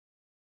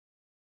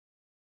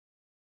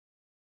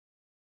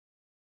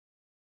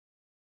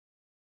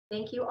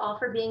Thank you all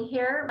for being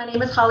here. My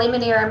name is Holly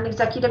Manier. I'm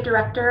Executive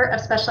Director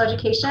of Special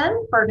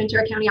Education for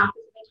Ventura County Office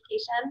of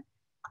Education.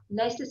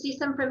 Nice to see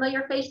some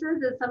familiar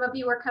faces as some of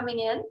you are coming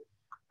in.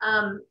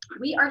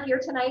 We are here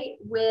tonight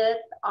with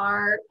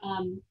our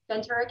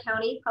Ventura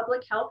County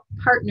Public Health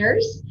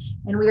partners,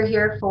 and we are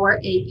here for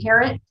a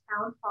parent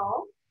town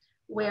hall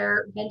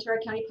where Ventura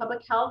County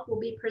Public Health will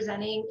be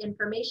presenting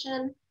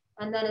information.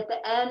 And then at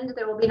the end,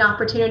 there will be an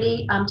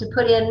opportunity to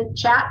put in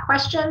chat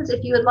questions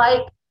if you would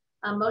like.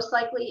 Most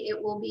likely it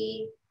will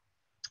be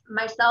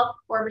myself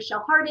or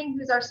Michelle Harding,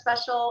 who's our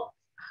special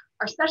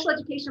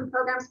education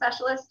program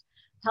specialist,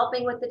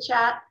 helping with the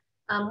chat.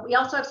 We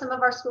also have some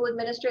of our school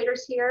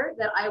administrators here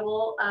that I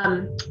will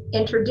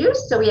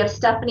introduce. So we have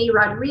Stephanie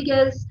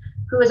Rodriguez,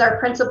 who is our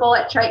principal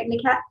at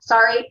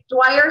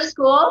Dwyer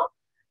School.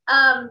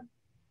 I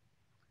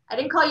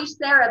didn't call you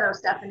Sarah though,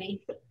 Stephanie.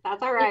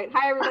 That's all right.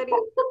 Hi, everybody.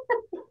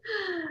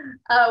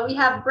 We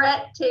have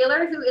Brett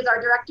Taylor, who is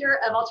our Director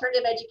of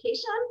Alternative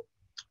Education.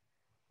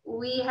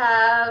 We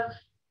have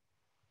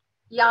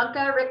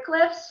Bianca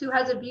Rickliffs, who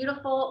has a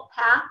beautiful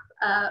path,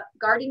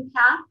 garden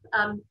path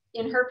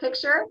in her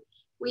picture.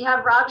 We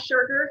have Rob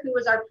Scherger, who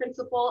is our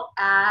principal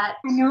at—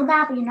 I know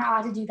that, but you're not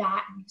allowed to do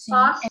that.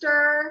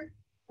 Foster,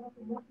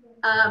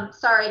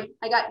 sorry,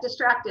 I got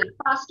distracted.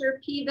 Foster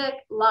Pivic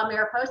La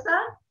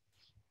Mariposa.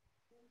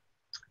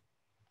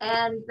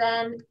 And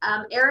then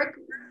Eric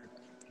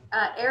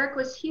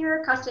was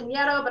here,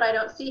 Castañero, but I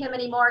don't see him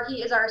anymore.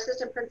 He is our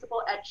assistant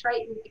principal at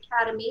Triton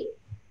Academy.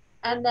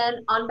 And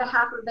then on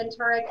behalf of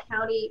Ventura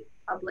County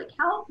Public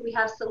Health, we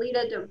have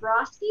Salita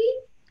Dabrowski,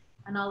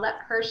 and I'll let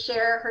her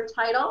share her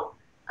title.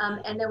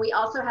 And then we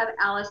also have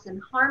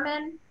Allison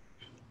Harmon,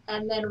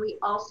 and then we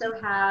also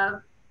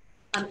have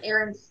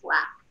Aaron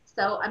Slack.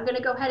 So I'm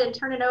gonna go ahead and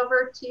turn it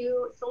over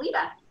to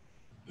Salita.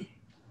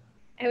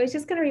 I was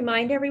just gonna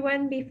remind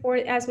everyone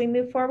as we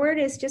move forward,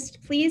 is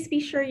just please be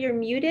sure you're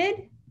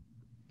muted.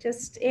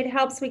 It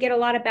helps, we get a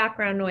lot of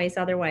background noise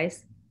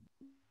otherwise.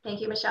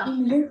 Thank you,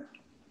 Michelle.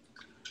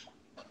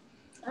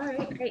 All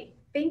right, great.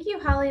 Thank you,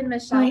 Holly and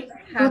Michelle, for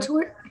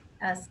having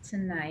us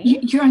tonight.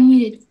 You're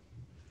unmuted.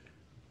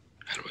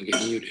 How do I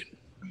get muted?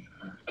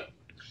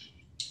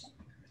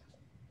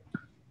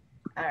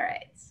 All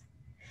right.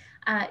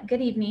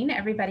 Good evening,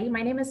 everybody.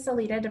 My name is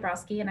Salita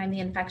Dabrowski, and I'm the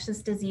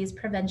Infectious Disease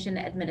Prevention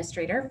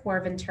Administrator for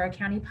Ventura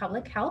County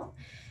Public Health.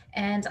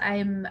 And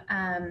I'm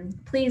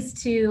pleased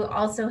to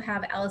also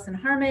have Allison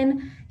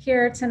Harmon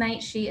here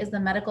tonight. She is the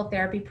Medical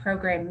Therapy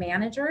Program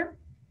Manager.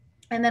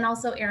 And then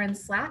also Aaron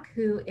Slack,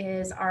 who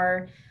is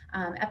our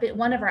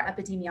one of our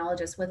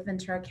epidemiologists with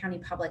Ventura County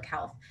Public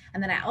Health.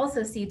 And then I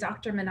also see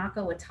Dr.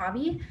 Minako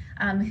Watabe,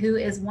 who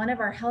is one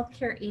of our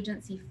healthcare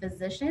agency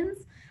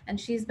physicians.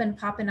 And she's been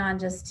popping on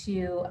just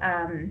to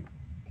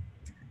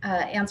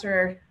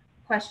answer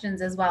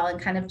questions as well and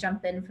kind of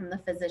jump in from the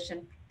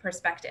physician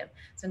perspective.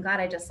 So I'm glad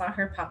I just saw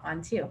her pop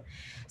on too.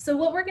 So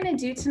what we're going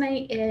to do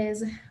tonight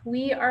is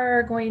we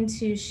are going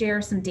to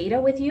share some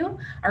data with you,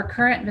 our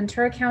current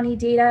Ventura County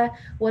data,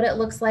 what it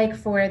looks like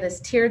for this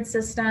tiered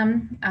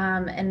system,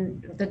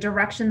 and the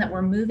direction that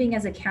we're moving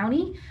as a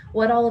county,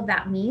 what all of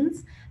that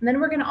means. And then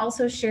we're going to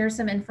also share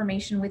some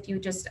information with you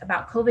just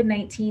about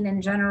COVID-19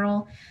 in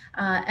general,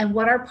 and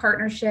what our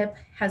partnership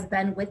has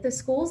been with the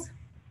schools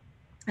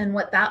and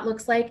what that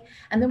looks like.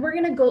 And then we're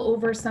going to go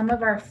over some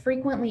of our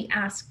frequently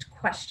asked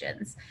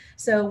questions.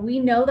 So we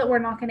know that we're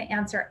not going to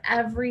answer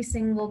every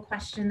single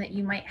question that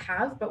you might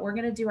have, but we're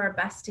going to do our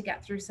best to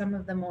get through some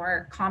of the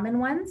more common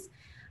ones.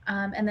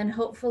 And then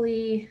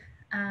hopefully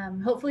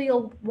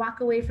you'll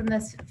walk away from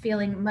this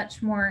feeling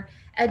much more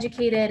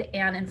educated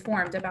and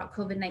informed about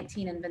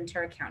COVID-19 in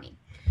Ventura County.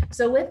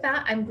 So with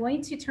that, I'm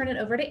going to turn it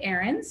over to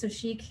Erin so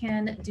she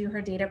can do her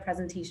data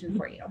presentation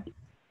for you.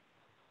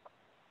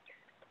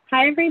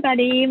 Hi,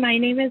 everybody. My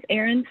name is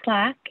Erin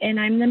Slack, and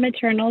I'm the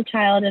maternal,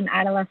 child, and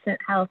adolescent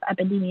health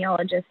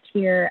epidemiologist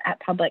here at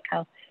Public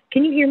Health.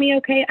 Can you hear me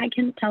okay? I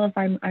can't tell if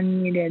I'm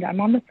unmuted. I'm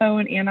on the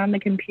phone and on the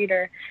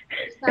computer.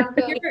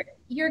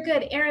 You're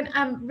good. Erin,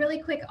 really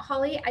quick,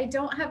 Holly, I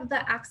don't have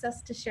the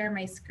access to share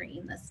my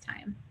screen this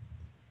time.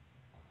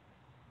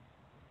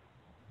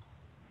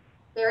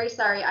 Very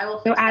sorry. I will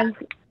fix that.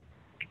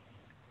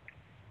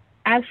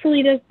 As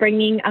Salita's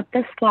bringing up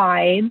the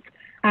slides,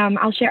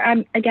 I'll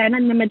share, again,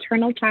 I'm the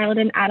maternal, child,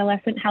 and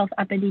adolescent health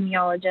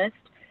epidemiologist.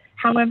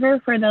 However,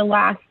 for the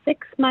last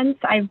 6 months,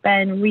 I've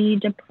been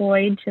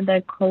redeployed to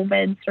the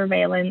COVID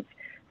surveillance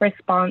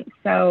response.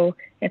 So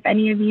if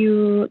any of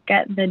you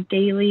get the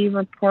daily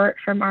report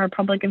from our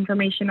public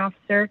information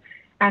officer,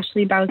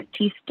 Ashley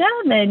Bautista,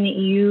 then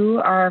you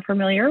are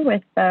familiar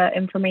with the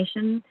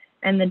information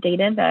and the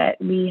data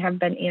that we have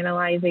been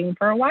analyzing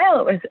for a while.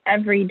 It was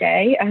every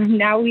day.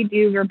 Now we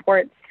do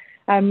reports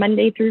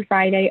Monday through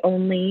Friday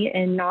only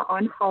and not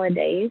on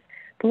holidays.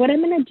 But what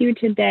I'm going to do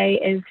today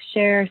is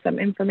share some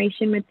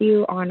information with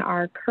you on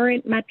our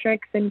current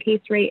metrics and case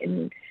rate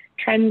and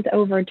trends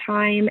over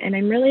time. And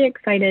I'm really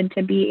excited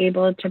to be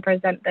able to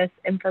present this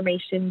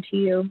information to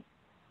you.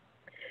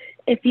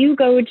 If you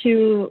go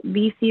to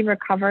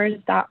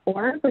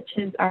vcrecovers.org, which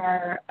is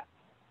our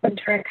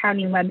Ventura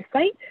County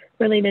website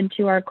related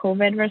to our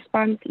COVID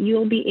response,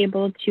 you'll be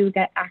able to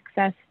get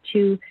access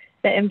to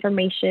the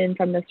information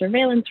from the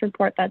surveillance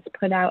report that's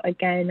put out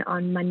again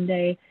on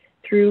Monday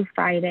through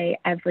Friday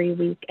every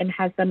week and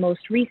has the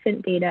most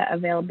recent data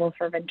available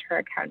for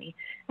Ventura County.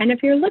 And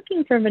if you're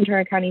looking for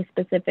Ventura County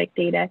specific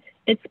data,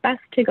 it's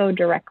best to go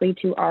directly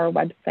to our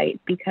website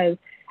because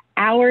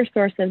our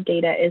source of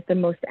data is the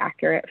most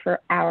accurate for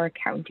our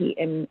county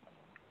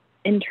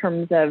in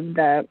terms of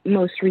the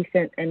most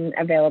recent and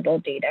available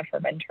data for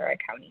Ventura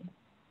County.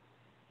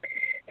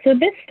 So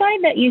this slide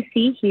that you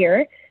see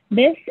here,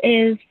 this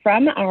is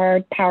from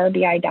our Power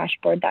BI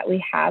dashboard that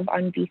we have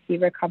on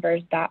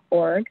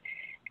vcrecovers.org.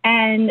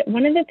 And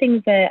one of the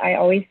things that I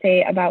always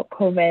say about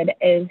COVID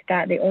is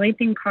that the only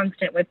thing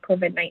constant with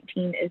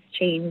COVID-19 is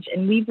change.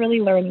 And we've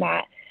really learned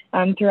that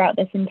throughout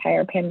this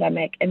entire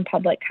pandemic in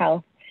public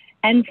health.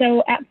 And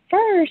so at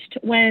first,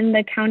 when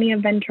the County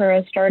of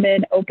Ventura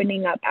started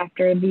opening up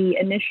after the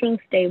initial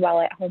stay while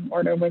at home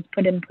order was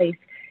put in place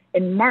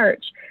in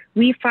March,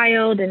 we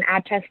filed an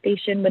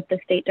attestation with the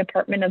State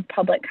Department of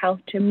Public Health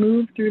to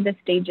move through the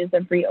stages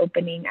of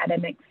reopening at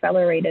an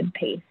accelerated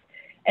pace.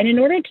 And in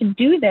order to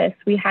do this,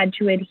 we had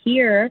to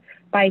adhere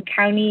by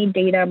county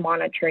data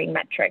monitoring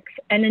metrics.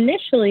 And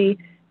initially,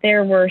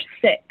 there were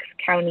 6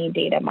 county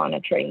data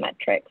monitoring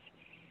metrics.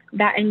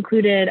 That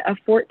included a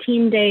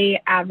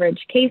 14-day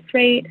average case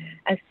rate,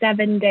 a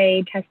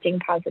 7-day testing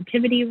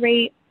positivity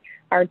rate,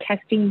 our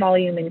testing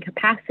volume and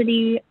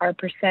capacity, our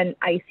percent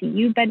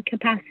ICU bed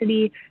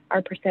capacity,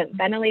 our percent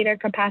ventilator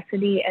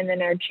capacity, and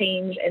then our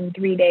change in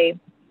 3-day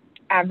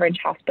average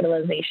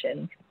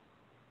hospitalizations.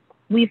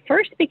 We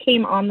first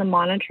became on the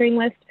monitoring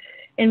list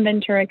in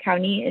Ventura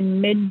County in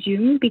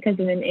mid-June because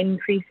of an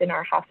increase in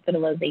our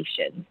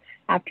hospitalizations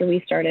after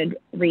we started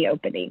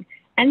reopening.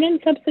 And then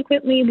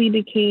subsequently, we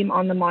became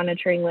on the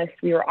monitoring list.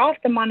 We were off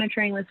the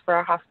monitoring list for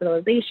our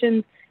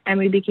hospitalizations, and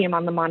we became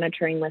on the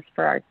monitoring list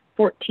for our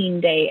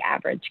 14-day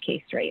average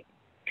case rate.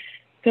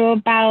 So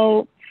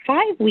about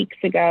 5 weeks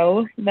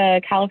ago,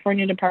 the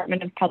California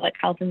Department of Public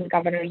Health and the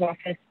governor's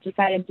office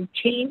decided to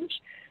change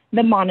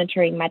the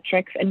monitoring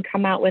metrics and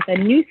come out with a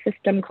new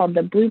system called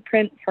the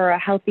Blueprint for a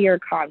Healthier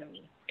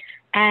Economy,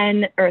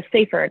 or a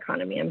Safer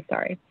Economy, I'm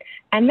sorry.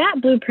 And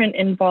that blueprint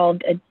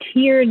involved a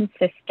tiered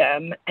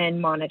system and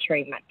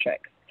monitoring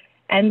metrics.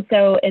 And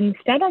so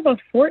instead of a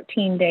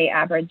 14-day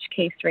average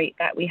case rate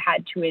that we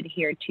had to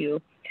adhere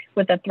to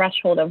with a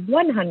threshold of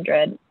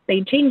 100,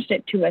 they changed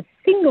it to a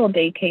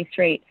single-day case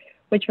rate,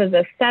 which was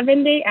a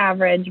 7-day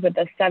average with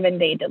a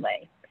 7-day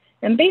delay.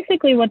 And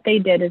basically what they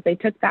did is they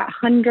took that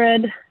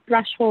 100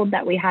 threshold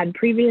that we had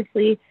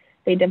previously,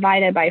 they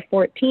divided by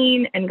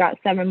 14 and got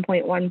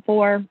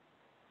 7.14.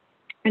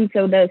 And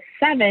so the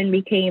 7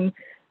 became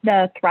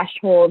the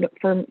threshold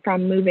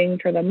from moving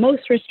to the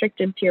most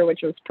restrictive tier,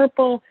 which was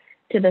purple,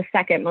 to the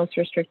second most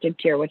restrictive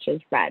tier, which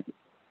is red.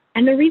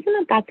 And the reason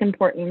that that's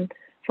important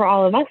for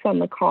all of us on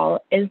the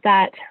call is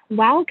that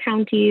while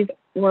counties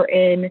were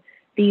in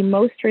the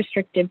most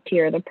restrictive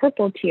tier, the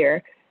purple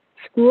tier,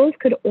 schools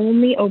could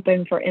only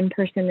open for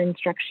in-person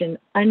instruction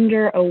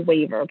under a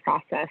waiver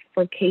process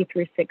for K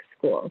through 6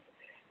 schools.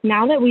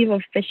 Now that we've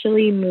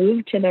officially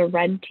moved to the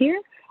red tier,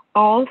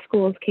 all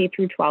schools K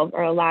through 12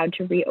 are allowed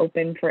to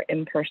reopen for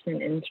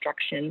in-person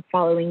instruction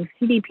following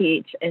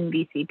CDPH and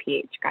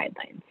VCPH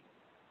guidelines.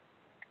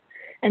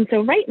 And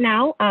so right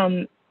now,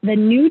 the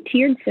new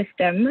tiered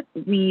system,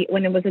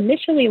 when it was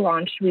initially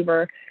launched, we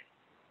were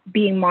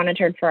being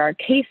monitored for our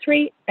case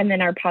rate and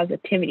then our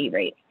positivity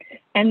rate.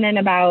 And then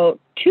about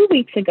 2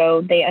 weeks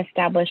ago, they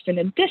established an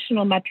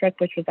additional metric,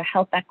 which was a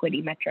health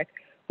equity metric,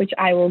 which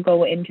I will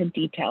go into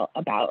detail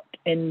about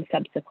in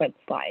subsequent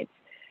slides.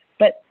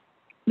 But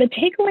the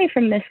takeaway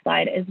from this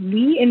slide is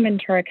we in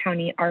Ventura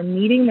County are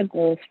meeting the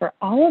goals for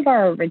all of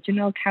our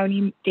original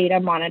county data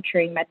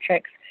monitoring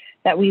metrics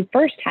that we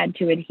first had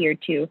to adhere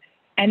to.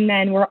 And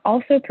then we're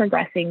also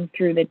progressing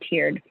through the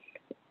tiered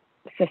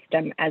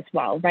system as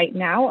well. Right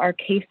now, our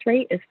case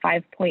rate is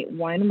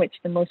 5.1, which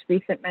the most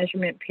recent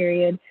measurement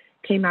period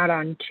came out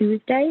on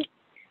Tuesday.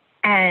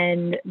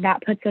 And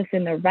that puts us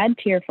in the red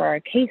tier for our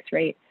case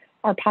rate.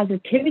 Our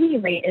positivity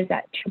rate is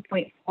at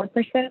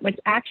 2.4%, which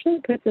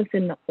actually puts us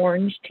in the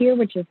orange tier,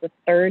 which is the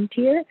third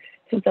tier.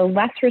 So it's a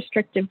less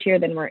restrictive tier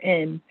than we're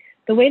in.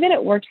 The way that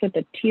it works with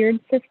the tiered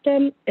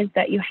system is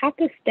that you have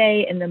to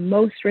stay in the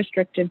most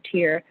restrictive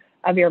tier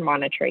of your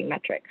monitoring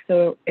metric.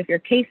 So if your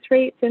case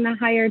rate's in a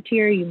higher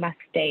tier, you must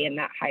stay in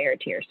that higher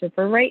tier. So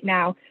for right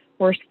now,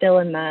 we're still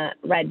in the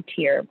red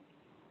tier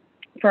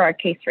for our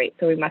case rate.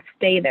 So we must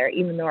stay there,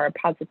 even though our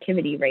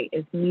positivity rate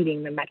is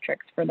meeting the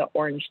metrics for the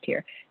orange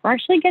tier. We're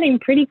actually getting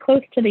pretty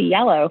close to the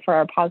yellow for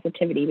our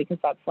positivity because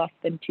that's less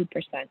than 2%.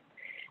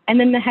 And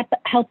then the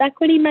health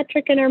equity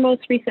metric in our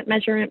most recent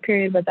measurement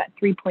period was at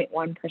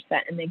 3.1%.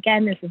 And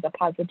again, this is a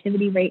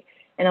positivity rate,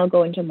 and I'll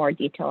go into more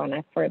detail on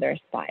a further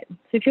slide. So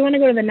if you want to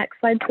go to the next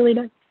slide,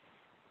 Salida.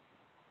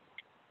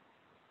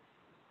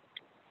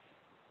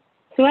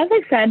 So as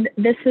I said,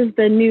 this is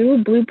the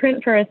new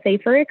Blueprint for a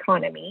Safer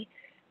Economy.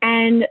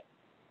 And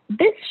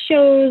this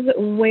shows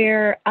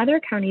where other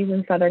counties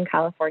in Southern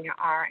California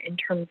are in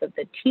terms of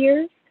the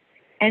tiers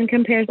and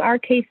compares our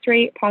case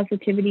rate,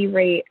 positivity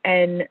rate,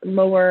 and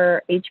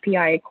lower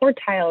HPI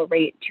quartile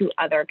rate to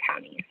other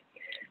counties.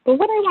 But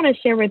what I want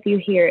to share with you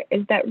here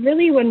is that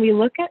really when we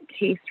look at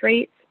case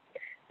rates,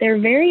 they're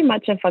very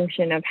much a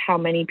function of how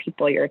many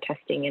people you're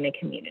testing in a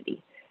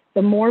community.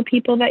 The more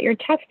people that you're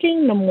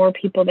testing, the more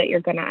people that you're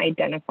going to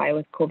identify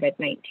with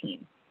COVID-19.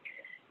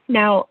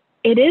 Now,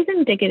 it is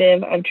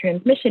indicative of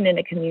transmission in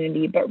a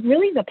community, but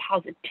really the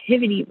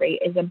positivity rate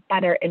is a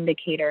better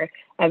indicator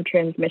of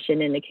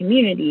transmission in the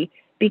community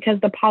because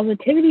the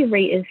positivity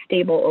rate is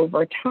stable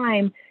over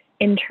time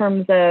in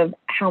terms of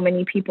how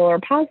many people are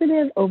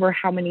positive over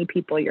how many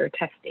people you're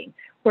testing,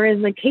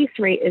 whereas the case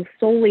rate is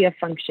solely a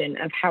function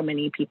of how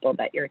many people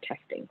that you're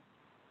testing.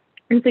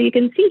 And so you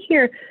can see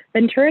here,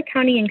 Ventura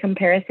County in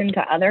comparison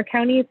to other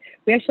counties,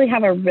 we actually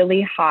have a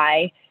really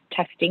high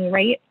testing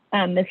rate.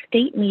 The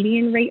state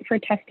median rate for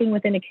testing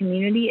within a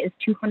community is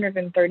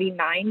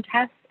 239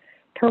 tests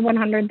per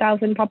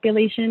 100,000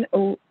 population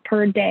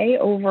per day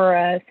over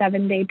a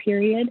 7-day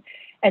period.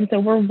 And so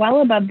we're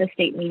well above the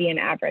state median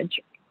average.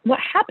 What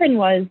happened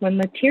was when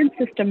the tiered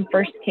system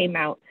first came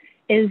out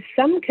is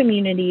some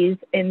communities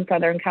in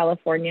Southern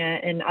California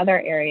and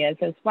other areas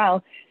as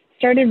well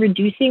started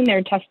reducing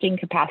their testing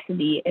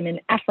capacity in an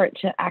effort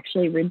to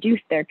actually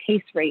reduce their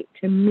case rate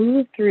to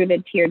move through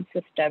the tiered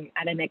system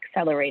at an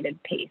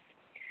accelerated pace.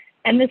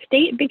 And the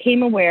state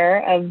became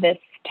aware of this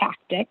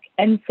tactic,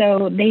 and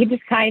so they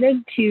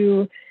decided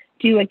to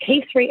do a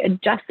case rate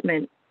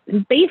adjustment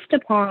based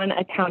upon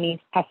a county's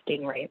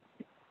testing rate.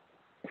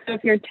 So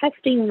if your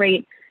testing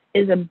rate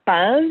is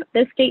above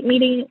the state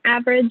median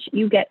average,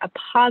 you get a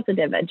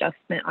positive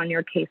adjustment on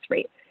your case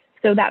rate.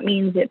 So that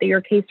means that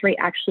your case rate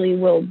actually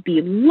will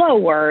be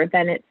lower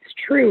than its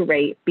true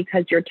rate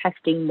because you're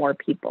testing more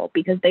people,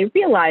 because they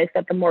realize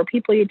that the more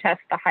people you test,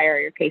 the higher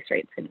your case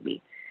rate is going to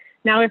be.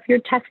 Now, if your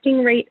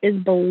testing rate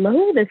is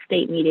below the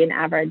state median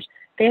average,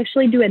 they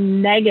actually do a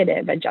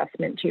negative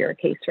adjustment to your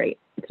case rate.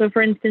 So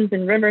for instance,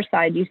 in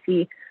Riverside, you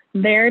see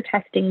their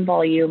testing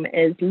volume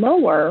is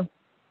lower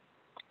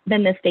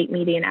than the state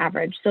median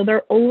average. So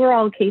their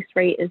overall case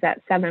rate is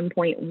at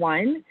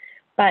 7.1,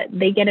 but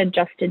they get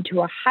adjusted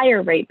to a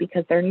higher rate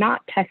because they're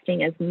not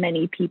testing as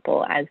many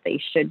people as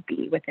they should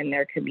be within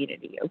their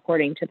community,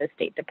 according to the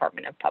State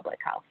Department of Public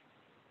Health.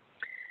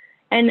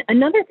 And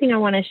another thing I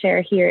want to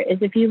share here is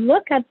if you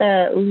look at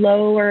the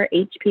lower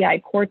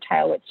HPI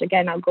quartile, which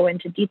again, I'll go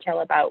into detail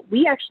about,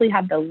 we actually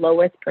have the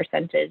lowest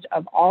percentage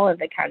of all of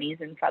the counties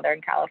in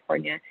Southern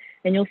California.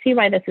 And you'll see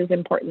why this is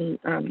important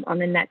on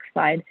the next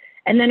slide.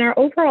 And then our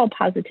overall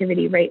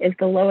positivity rate is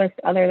the lowest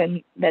other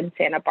than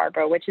Santa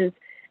Barbara, which is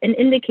an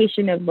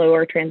indication of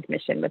lower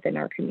transmission within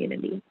our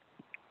community.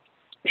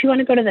 If you want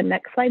to go to the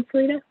next slide,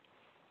 Salita.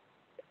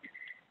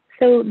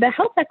 So the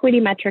health equity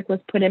metric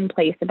was put in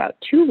place about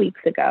 2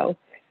 weeks ago.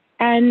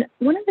 And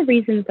one of the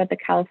reasons that the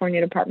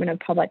California Department of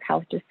Public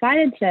Health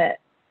decided to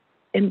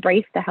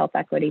embrace the health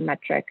equity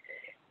metric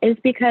is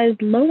because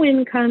low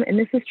income, and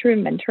this is true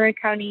in Ventura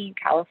County,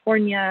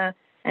 California,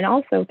 and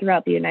also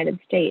throughout the United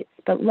States,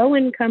 but low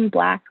income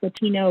Black,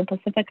 Latino,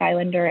 Pacific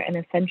Islander, and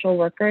essential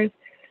workers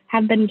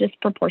have been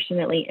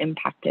disproportionately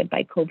impacted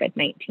by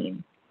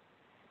COVID-19.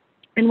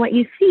 And what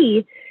you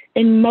see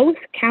in most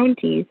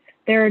counties,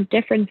 there are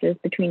differences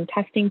between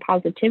testing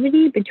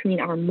positivity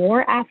between our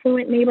more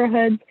affluent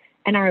neighborhoods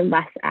and our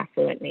less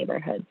affluent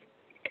neighborhoods.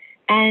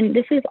 And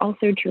this is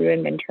also true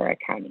in Ventura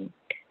County.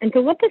 And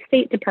so what the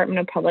State Department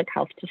of Public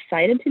Health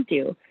decided to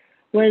do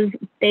was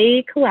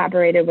they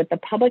collaborated with the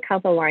Public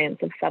Health Alliance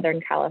of Southern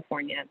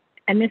California.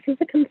 And this is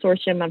a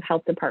consortium of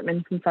health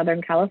departments in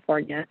Southern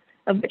California,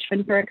 of which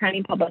Ventura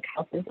County Public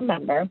Health is a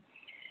member.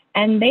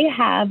 And they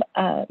have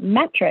a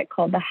metric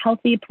called the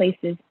Healthy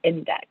Places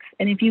Index.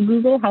 And if you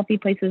Google Healthy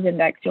Places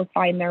Index, you'll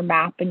find their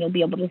map and you'll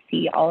be able to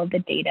see all of the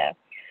data.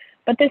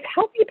 But this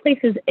Healthy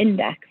Places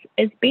Index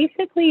is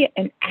basically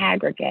an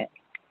aggregate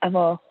of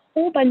a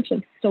whole bunch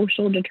of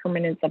social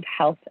determinants of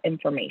health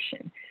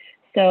information.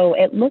 So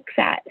it looks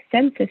at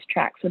census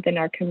tracts within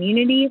our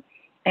community,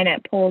 and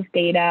it pulls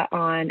data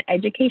on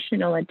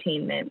educational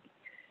attainment,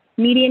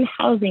 median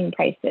housing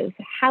prices,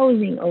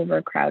 housing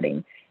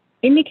overcrowding,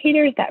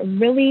 indicators that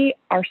really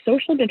are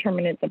social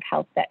determinants of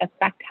health that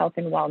affect health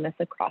and wellness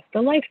across the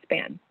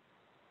lifespan.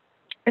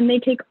 And they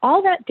take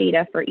all that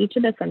data for each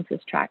of the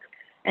census tracts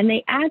and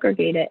they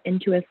aggregate it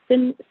into a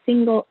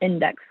single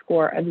index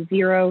score of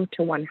 0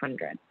 to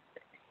 100.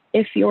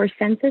 If your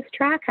census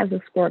tract has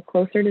a score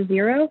closer to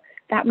 0,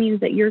 that means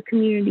that your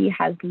community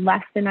has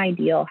less than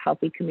ideal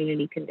healthy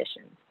community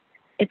conditions.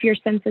 If your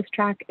census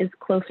tract is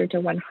closer to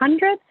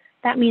 100,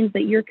 that means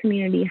that your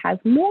community has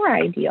more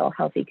ideal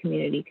healthy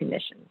community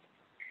conditions.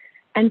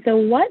 And so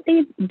what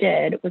they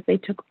did was they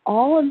took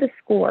all of the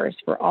scores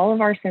for all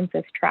of our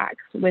census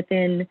tracts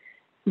within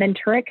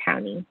Ventura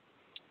County,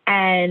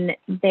 and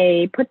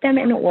they put them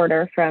in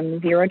order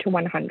from 0 to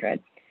 100.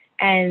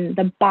 And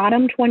the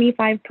bottom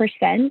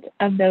 25%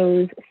 of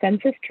those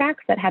census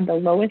tracts that had the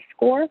lowest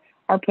score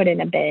are put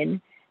in a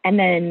bin. And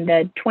then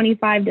the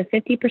 25 to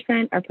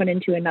 50% are put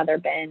into another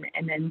bin,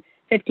 and then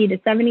 50 to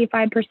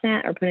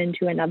 75% are put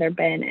into another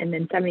bin, and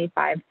then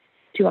 75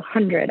 to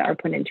 100 are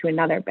put into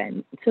another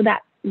bin. So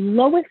that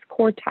lowest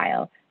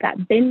quartile,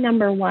 that bin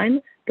number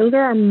 1, those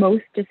are our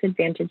most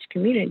disadvantaged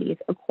communities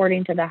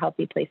according to the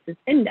Healthy Places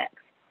Index.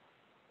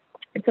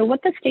 And so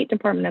what the State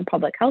Department of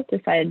Public Health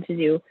decided to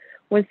do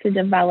was to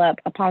develop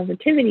a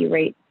positivity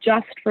rate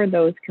just for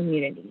those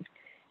communities.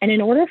 And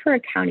in order for a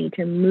county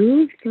to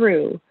move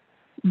through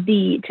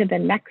to the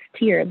next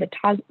tier, the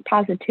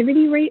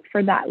positivity rate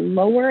for that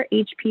lower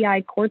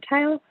HPI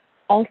quartile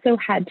also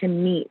had to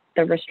meet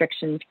the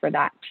restrictions for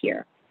that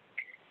tier.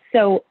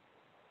 So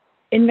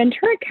in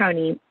Ventura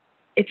County,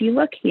 if you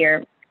look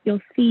here,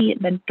 you'll see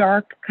the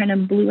dark kind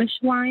of bluish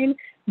line.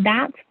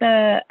 That's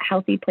the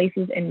Healthy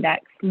Places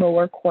Index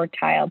lower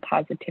quartile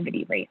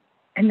positivity rate.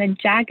 And the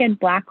jagged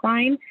black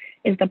line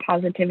is the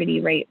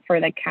positivity rate for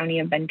the County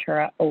of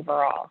Ventura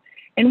overall.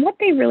 And what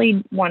they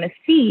really want to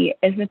see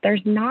is that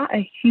there's not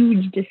a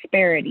huge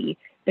disparity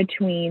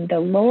between the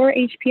lower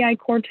HPI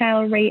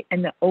quartile rate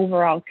and the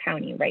overall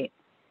county rate.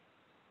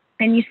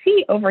 And you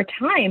see over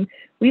time,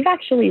 we've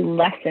actually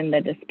lessened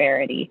the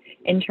disparity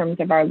in terms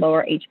of our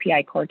lower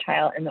HPI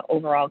quartile and the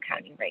overall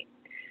county rate.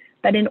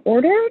 But in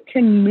order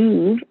to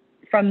move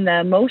from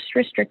the most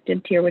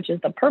restricted tier, which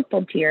is the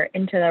purple tier,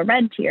 into the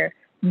red tier,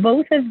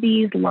 both of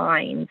these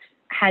lines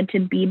had to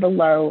be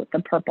below the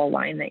purple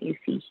line that you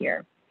see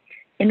here.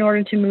 In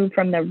order to move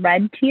from the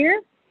red tier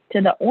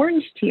to the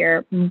orange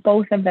tier,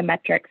 both of the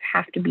metrics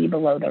have to be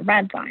below the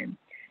red line.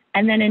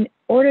 And then in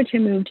order to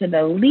move to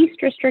the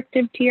least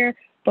restrictive tier,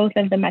 both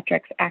of the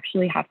metrics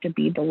actually have to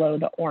be below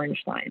the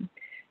orange line.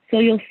 So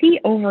you'll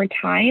see over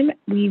time,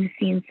 we've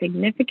seen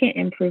significant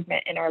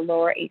improvement in our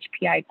lower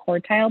HPI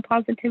quartile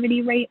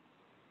positivity rate,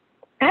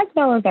 as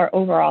well as our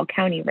overall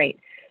county rate.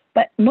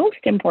 But most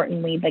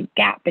importantly, the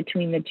gap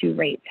between the two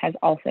rates has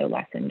also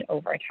lessened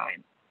over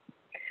time.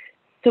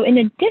 So in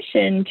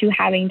addition to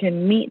having to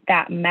meet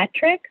that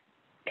metric,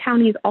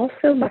 counties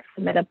also must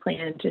submit a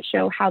plan to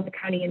show how the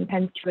county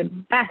intends to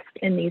invest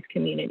in these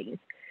communities.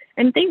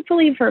 And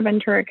thankfully for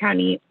Ventura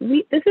County,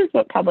 this is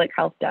what public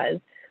health does.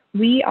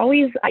 We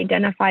always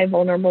identify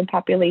vulnerable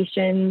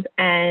populations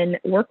and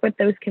work with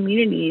those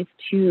communities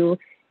to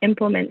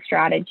implement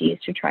strategies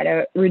to try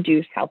to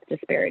reduce health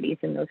disparities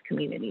in those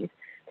communities.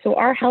 So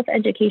our health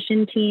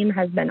education team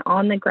has been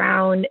on the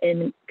ground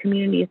in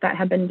communities that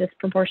have been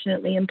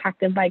disproportionately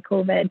impacted by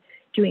COVID,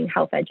 doing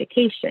health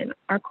education.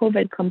 Our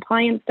COVID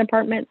compliance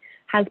department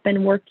has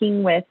been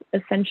working with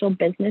essential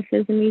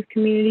businesses in these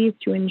communities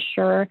to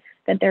ensure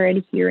that they're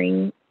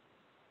adhering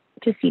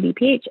to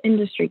CDPH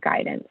industry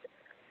guidance.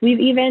 We've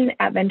even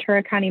at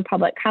Ventura County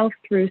Public Health,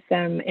 through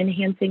some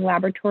enhancing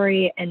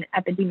laboratory and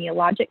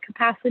epidemiologic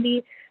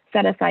capacity,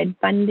 set aside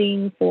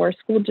funding for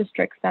school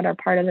districts that are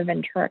part of the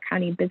Ventura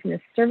County Business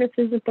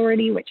Services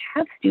Authority, which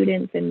have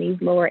students in these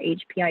lower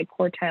HPI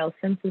quartile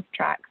census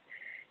tracts,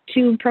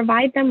 to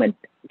provide them with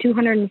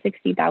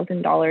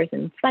 $260,000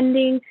 in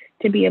funding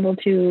to be able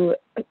to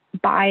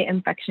buy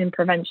infection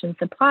prevention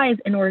supplies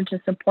in order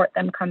to support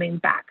them coming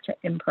back to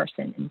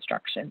in-person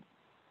instruction.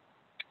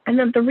 And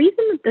the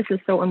reason that this is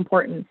so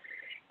important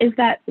is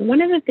that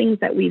one of the things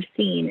that we've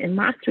seen, and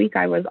last week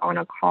I was on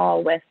a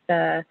call with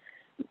the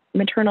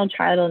maternal,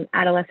 child, and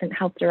adolescent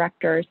health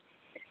directors,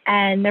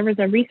 and there was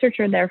a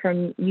researcher there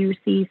from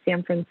UC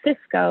San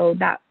Francisco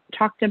that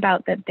talked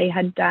about that they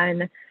had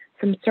done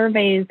some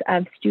surveys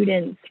of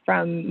students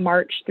from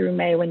March through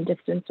May when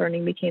distance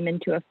learning became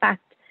into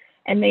effect,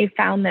 and they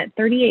found that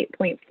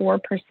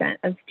 38.4%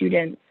 of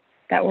students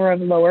that were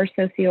of lower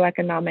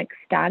socioeconomic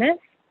status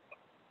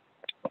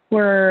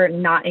were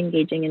not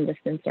engaging in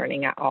distance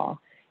learning at all,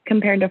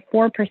 compared to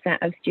 4%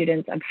 of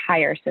students of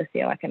higher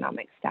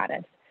socioeconomic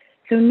status.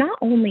 So not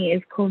only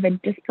is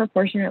COVID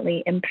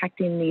disproportionately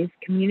impacting these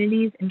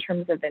communities in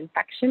terms of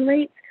infection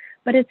rates,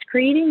 but it's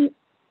creating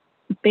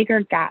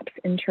bigger gaps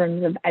in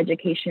terms of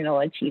educational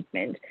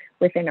achievement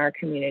within our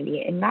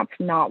community. And that's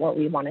not what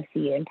we want to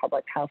see in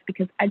public health,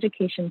 because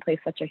education plays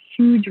such a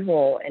huge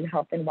role in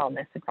health and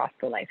wellness across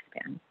the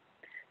lifespan.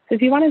 So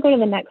if you want to go to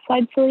the next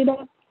slide,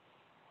 Salida.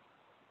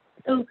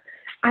 So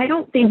I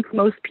don't think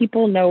most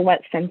people know what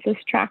census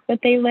tract that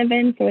they live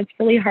in. So it's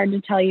really hard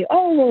to tell you,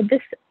 oh, well,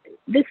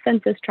 this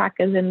census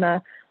tract is in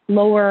the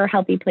lower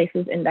Healthy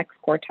Places Index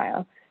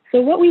quartile. So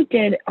what we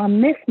did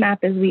on this map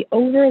is we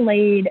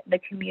overlaid the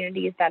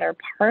communities that are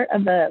part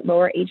of the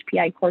lower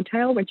HPI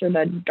quartile, which are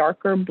the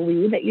darker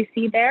blue that you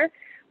see there,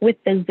 with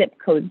the zip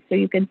codes. So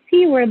you can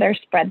see where they're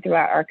spread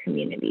throughout our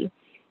community.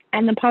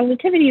 And the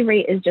positivity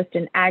rate is just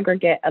an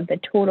aggregate of the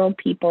total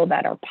people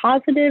that are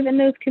positive in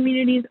those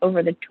communities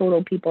over the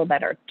total people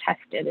that are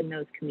tested in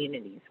those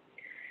communities.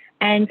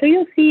 And so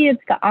you'll see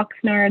it's the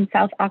Oxnard,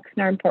 South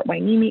Oxnard, Port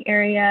Hueneme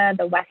area,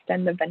 the west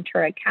end of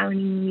Ventura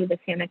County, the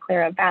Santa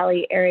Clara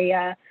Valley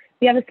area.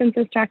 We have a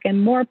census tract in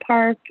Moore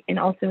Park and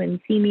also in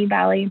Simi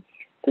Valley.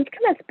 So it's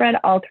kind of spread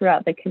all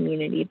throughout the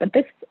community, but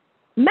this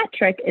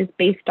metric is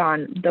based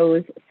on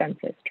those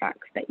census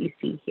tracts that you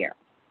see here.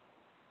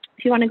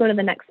 If you want to go to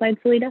the next slide,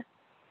 Salida.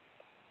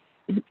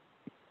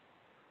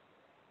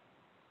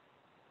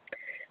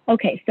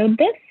 Okay, so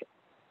this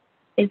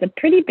is a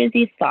pretty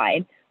busy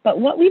slide, but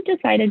what we've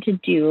decided to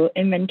do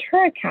in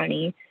Ventura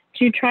County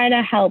to try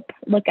to help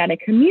look at a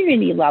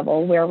community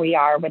level where we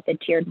are with the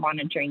tiered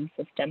monitoring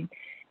system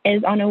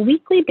is on a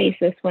weekly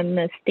basis when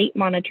the state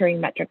monitoring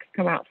metrics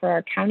come out for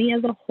our county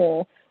as a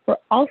whole, we're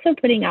also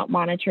putting out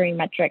monitoring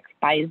metrics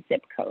by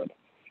zip code.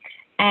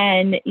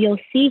 And you'll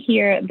see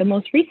here, the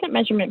most recent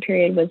measurement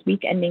period was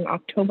week ending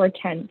October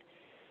 10th.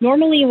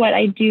 Normally what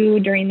I do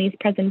during these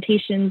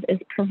presentations is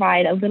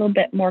provide a little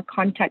bit more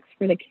context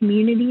for the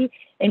community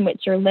in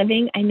which you're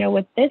living. I know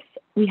with this,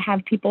 we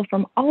have people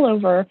from all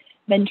over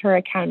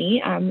Ventura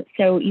County,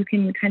 so you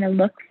can kind of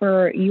look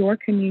for your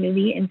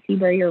community and see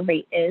where your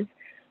rate is.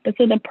 But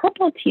so the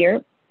purple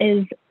tier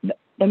is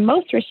the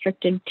most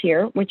restricted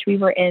tier, which we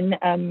were in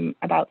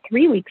about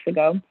 3 weeks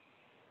ago.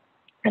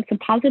 That's a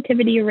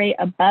positivity rate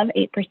above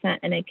 8%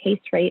 and a case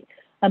rate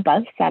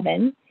above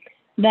 7.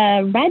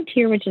 The red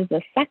tier, which is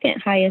the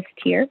second highest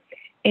tier,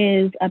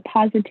 is a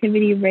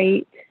positivity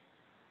rate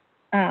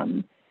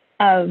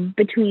of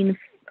between,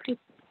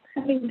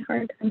 having a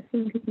hard time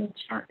seeing people's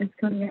chat is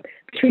coming up,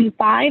 between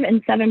 5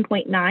 and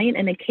 7.9,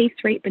 and a case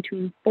rate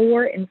between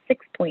 4 and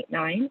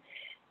 6.9.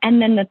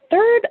 And then the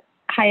third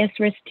highest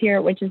risk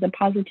tier, which is a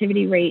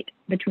positivity rate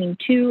between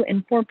 2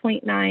 and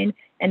 4.9,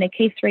 and a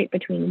case rate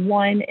between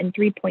 1 and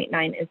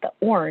 3.9 is the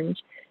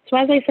orange. So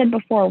as I said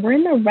before, we're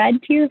in the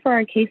red tier for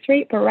our case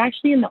rate, but we're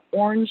actually in the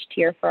orange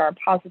tier for our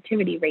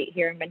positivity rate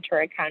here in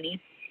Ventura County.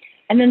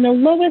 And then the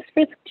lowest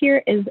risk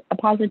tier is a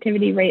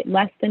positivity rate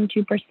less than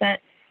 2%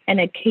 and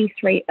a case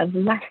rate of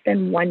less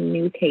than 1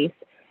 new case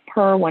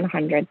per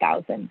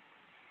 100,000.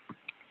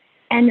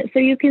 And so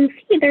you can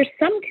see there's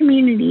some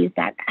communities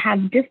that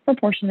have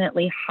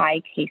disproportionately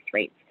high case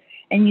rates.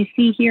 And you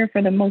see here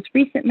for the most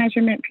recent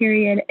measurement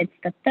period, it's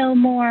the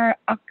Fillmore,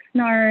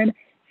 Oxnard,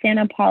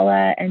 Santa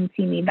Paula, and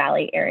Simi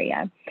Valley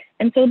area.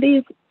 And so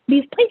these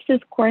places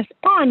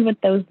correspond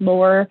with those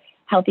lower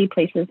healthy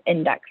places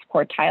index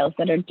quartiles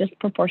that are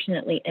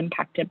disproportionately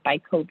impacted by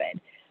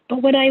COVID.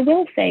 But what I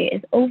will say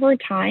is over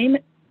time,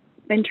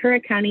 Ventura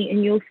County,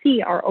 and you'll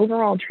see our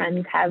overall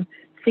trends have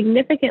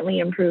significantly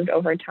improved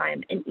over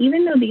time. And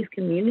even though these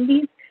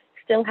communities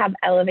still have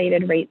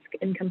elevated rates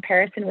in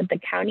comparison with the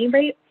county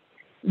rate,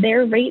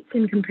 their rates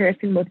in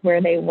comparison with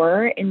where they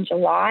were in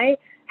July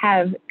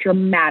have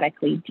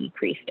dramatically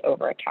decreased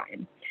over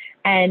time.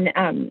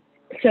 And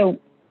so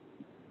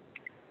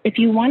if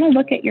you want to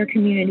look at your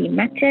community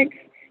metrics,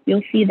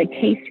 you'll see the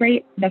case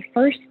rate. The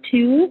first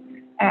two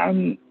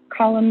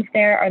columns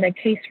there are the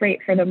case rate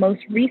for the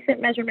most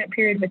recent measurement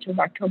period, which was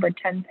October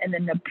 10th, and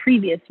then the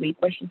previous week,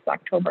 which is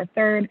October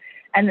 3rd.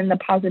 And then the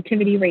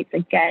positivity rates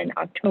again,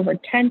 October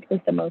 10th was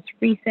the most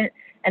recent,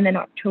 and then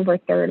October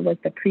 3rd was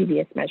the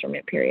previous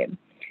measurement period.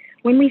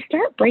 When we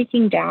start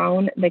breaking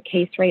down the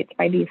case rates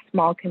by these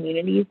small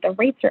communities, the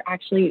rates are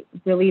actually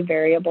really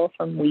variable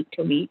from week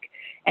to week.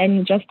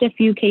 And just a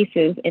few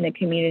cases in a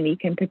community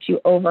can put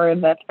you over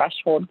the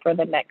threshold for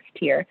the next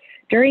tier.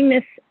 During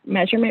this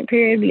measurement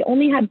period, we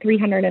only had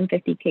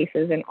 350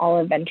 cases in all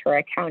of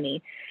Ventura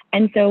County.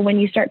 And so when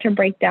you start to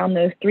break down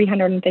those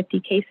 350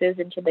 cases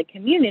into the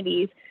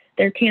communities,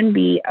 there can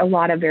be a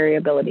lot of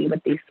variability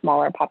with these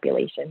smaller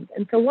populations.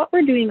 And so what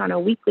we're doing on a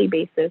weekly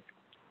basis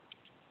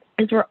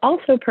is we're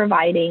also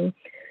providing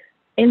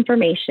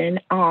information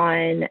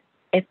on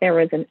if there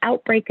was an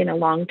outbreak in a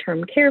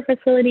long-term care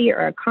facility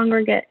or a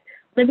congregate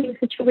living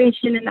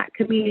situation in that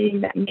community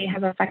that may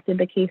have affected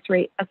the case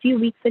rate. A few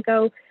weeks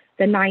ago,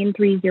 the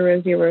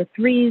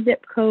 93003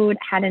 zip code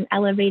had an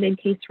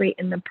elevated case rate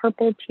in the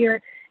purple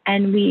tier,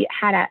 and we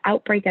had an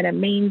outbreak at a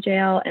main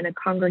jail and a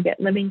congregate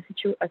living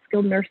a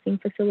skilled nursing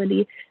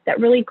facility that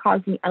really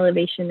caused an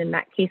elevation in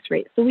that case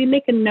rate. So we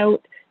make a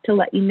note to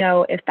let you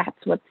know if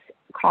that's what's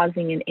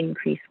causing an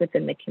increase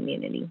within the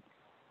community.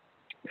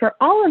 For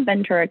all of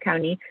Ventura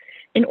County,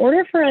 in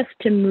order for us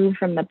to move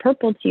from the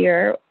purple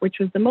tier, which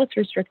was the most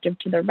restrictive,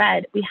 to the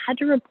red, we had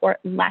to report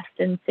less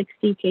than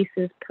 60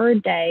 cases per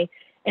day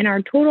in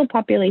our total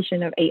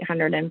population of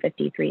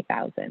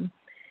 853,000.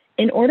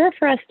 In order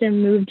for us to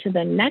move to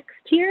the next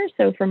tier,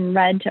 so from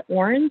red to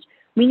orange,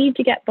 we need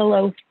to get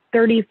below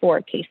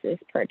 34 cases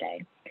per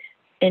day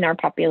in our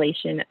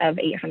population of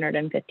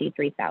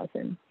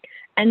 853,000.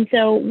 And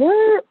so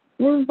we're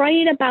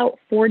right about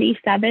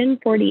 47,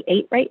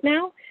 48 right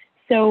now.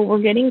 So we're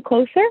getting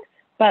closer,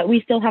 but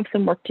we still have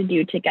some work to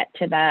do to get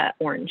to the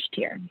orange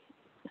tier.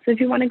 So if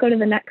you want to go to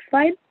the next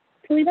slide,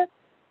 Talita.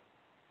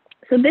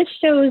 So this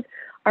shows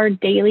our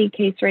daily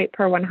case rate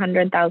per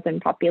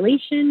 100,000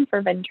 population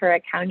for Ventura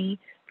County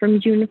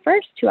from June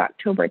 1st to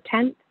October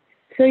 10th.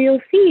 So you'll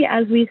see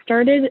as we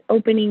started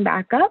opening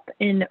back up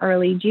in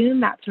early June,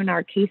 that's when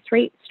our case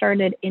rate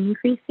started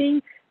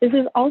increasing. This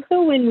is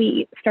also when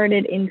we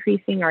started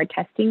increasing our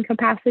testing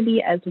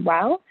capacity as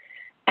well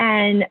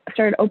and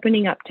started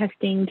opening up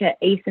testing to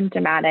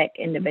asymptomatic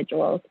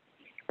individuals.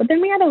 But then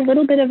we had a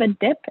little bit of a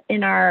dip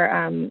in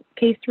our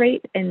case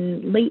rate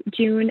in late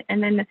June,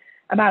 and then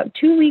about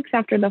 2 weeks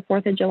after the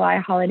 4th of July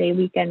holiday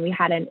weekend, we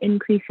had an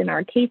increase in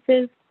our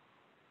cases,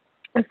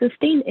 a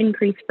sustained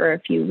increase for a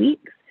few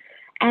weeks.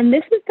 And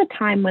this is the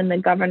time when the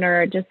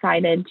governor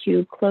decided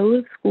to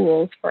close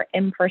schools for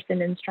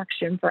in-person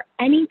instruction for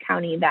any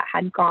county that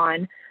had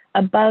gone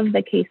above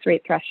the case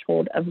rate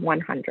threshold of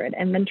 100.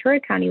 And Ventura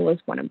County was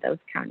one of those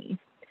counties.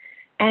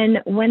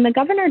 And when the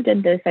governor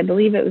did this, I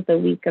believe it was the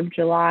week of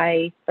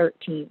July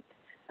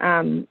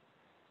 13th,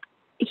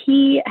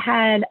 he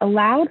had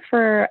allowed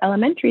for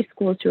elementary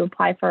schools to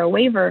apply for a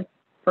waiver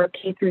for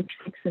K through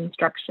 6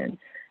 instruction.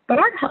 But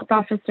our health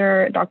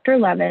officer, Dr.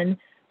 Levin,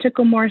 took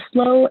a more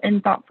slow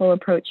and thoughtful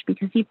approach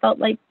because he felt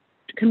like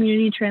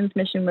community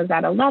transmission was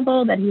at a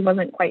level that he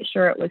wasn't quite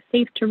sure it was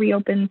safe to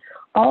reopen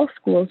all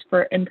schools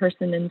for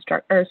in-person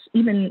instruction,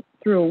 even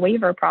through a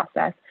waiver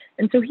process.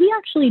 And so he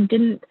actually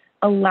didn't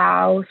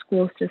allow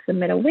schools to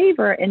submit a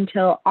waiver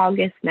until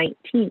August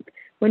 19th,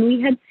 when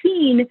we had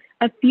seen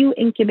a few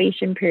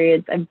incubation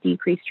periods of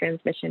decreased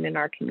transmission in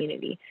our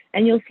community.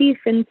 And you'll see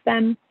since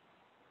then,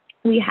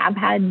 we have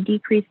had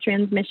decreased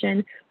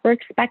transmission. We're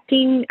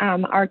expecting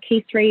our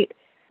case rate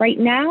right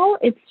now,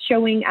 it's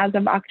showing as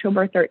of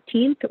October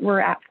 13th, we're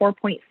at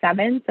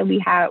 4.7.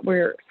 So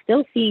we're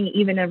still seeing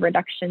even a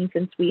reduction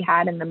since we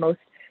had in the most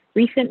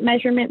recent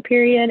measurement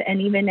period. And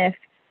even if,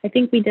 I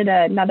think we did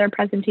another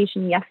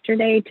presentation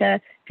yesterday to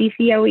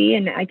VCOE,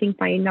 and I think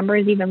my number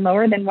is even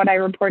lower than what I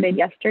reported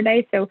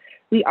yesterday. So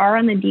we are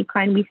on the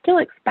decline. We still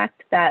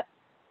expect that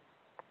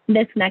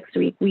this next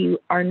week, we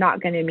are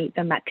not going to meet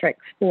the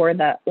metrics for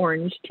the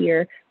orange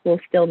tier. We'll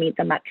still meet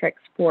the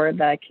metrics for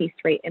the case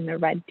rate in the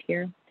red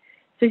tier.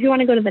 So if you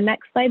want to go to the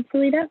next slide,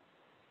 Salita.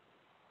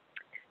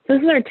 So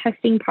this is our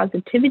testing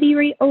positivity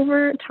rate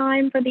over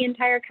time for the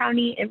entire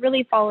county. It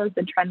really follows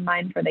the trend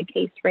line for the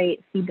case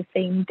rate, see the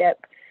same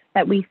dip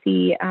that we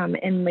see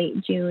in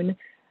late June.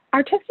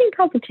 Our testing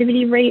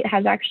positivity rate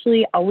has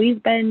actually always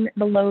been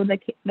below the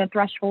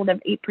threshold of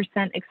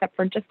 8%, except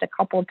for just a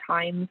couple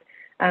times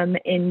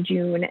in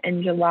June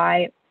and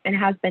July, and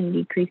has been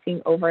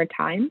decreasing over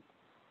time.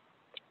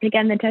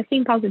 Again, the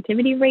testing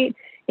positivity rate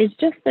is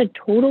just the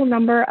total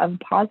number of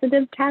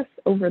positive tests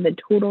over the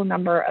total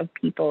number of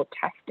people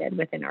tested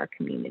within our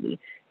community.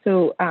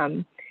 So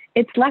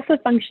it's less a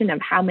function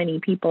of how many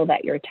people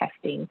that you're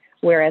testing,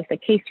 whereas the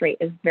case rate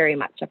is very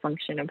much a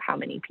function of how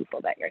many people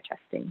that you're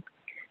testing.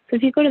 So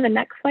if you go to the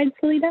next slide,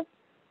 Salita.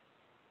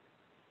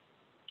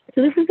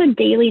 So this is the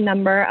daily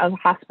number of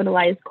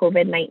hospitalized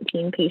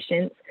COVID-19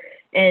 patients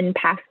in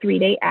past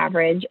 3-day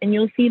average, and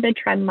you'll see the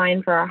trend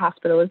line for our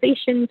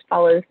hospitalizations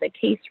follows the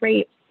case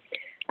rate.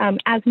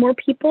 As more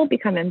people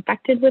become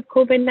infected with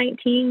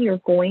COVID-19, you're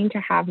going to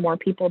have more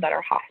people that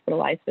are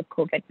hospitalized with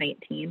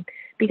COVID-19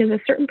 because a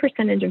certain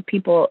percentage of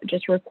people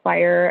just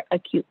require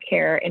acute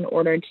care in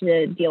order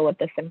to deal with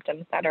the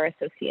symptoms that are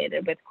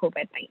associated with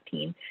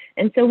COVID-19.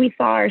 And so we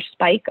saw our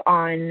spike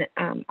on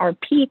our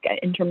peak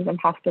in terms of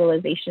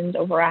hospitalizations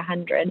over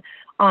 100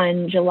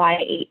 on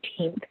July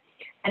 18th.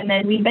 And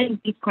then we've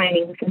been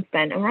declining since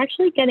then. And we're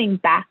actually getting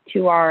back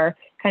to our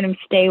kind of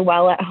stay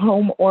well at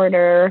home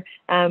order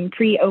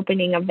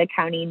pre-opening of the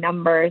county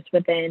numbers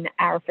within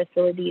our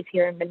facilities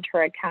here in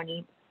Ventura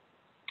County.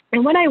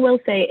 And what I will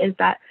say is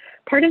that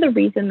part of the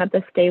reason that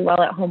the stay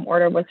well at home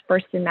order was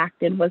first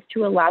enacted was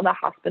to allow the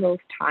hospitals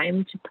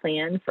time to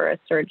plan for a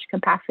surge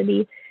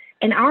capacity.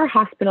 And our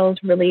hospitals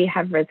really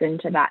have risen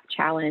to that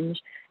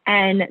challenge.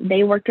 And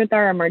they worked with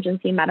our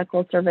emergency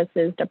medical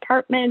services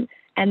department,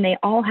 and they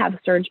all have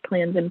surge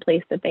plans in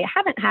place that they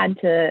haven't had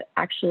to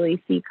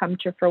actually see come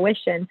to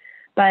fruition.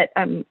 But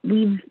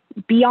we've,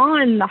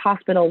 beyond the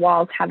hospital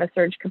walls, have a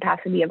surge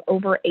capacity of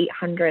over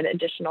 800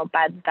 additional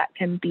beds that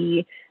can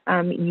be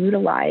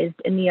utilized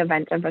in the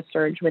event of a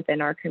surge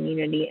within our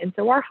community. And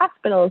so our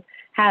hospitals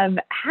have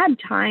had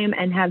time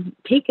and have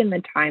taken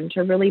the time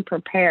to really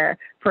prepare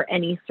for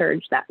any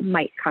surge that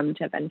might come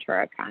to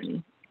Ventura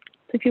County.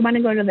 So if you want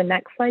to go to the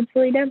next slide,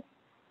 Salita.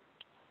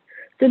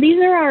 So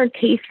these are our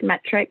case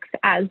metrics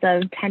as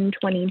of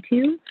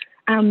 10/22.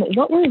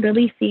 What we're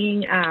really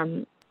seeing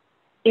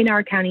in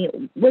our county,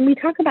 when we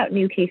talk about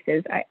new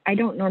cases, I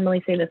don't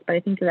normally say this, but I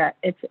think that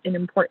it's an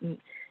important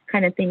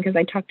kind of thing because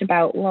I talked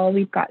about, well,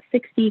 we've got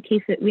 60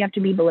 cases, we have to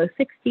be below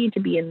 60 to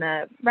be in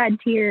the red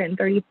tier and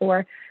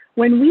 34.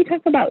 When we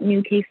talk about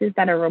new cases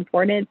that are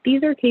reported,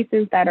 these are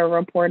cases that are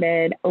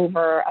reported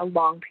over a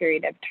long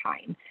period of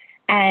time.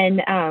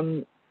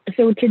 And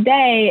so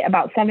today,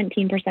 about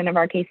 17% of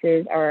our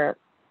cases are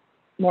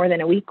more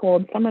than a week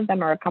old. Some of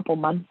them are a couple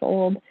months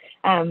old.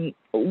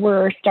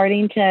 We're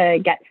starting to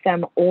get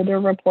some older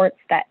reports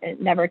that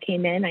never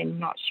came in. I'm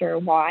not sure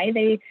why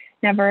they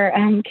never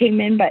came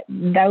in, but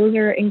those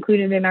are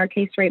included in our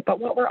case rate. But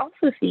what we're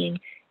also seeing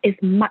is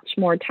much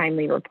more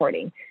timely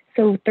reporting.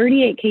 So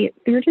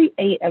 38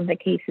 of the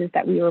cases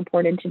that we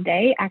reported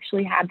today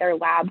actually had their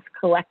labs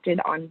collected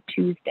on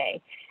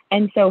Tuesday.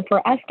 And so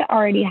for us to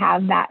already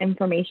have that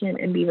information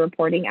and be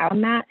reporting out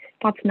on that,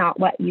 that's not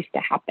what used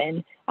to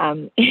happen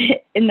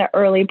in the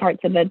early parts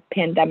of the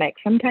pandemic.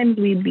 Sometimes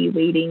we'd be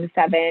waiting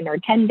 7 or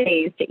 10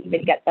 days to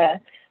even get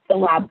the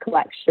lab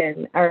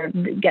collection or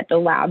get the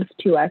labs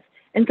to us.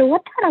 And so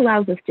what that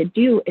allows us to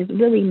do is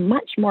really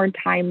much more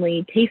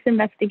timely case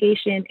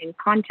investigation and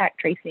contact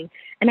tracing.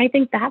 And I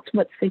think that's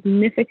what's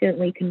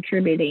significantly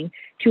contributing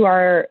to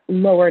our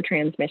lower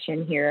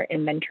transmission here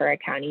in Ventura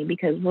County,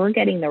 because we're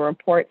getting the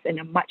reports in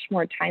a much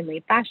more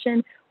timely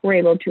fashion. We're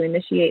able to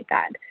initiate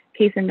that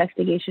case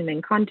investigation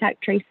and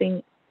contact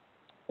tracing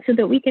so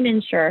that we can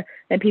ensure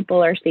that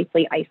people are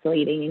safely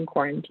isolating and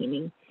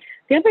quarantining.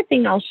 The other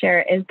thing I'll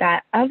share is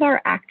that of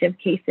our active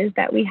cases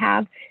that we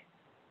have,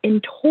 in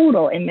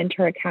total in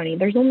Ventura County,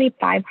 there's only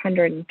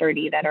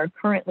 530 that are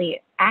currently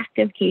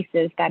active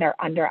cases that are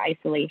under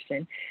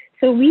isolation.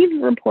 So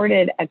we've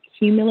reported a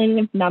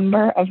cumulative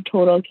number of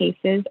total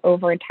cases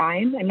over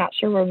time. I'm not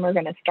sure when we're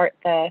going to start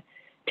the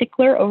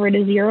tickler over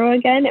to zero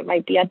again. It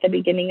might be at the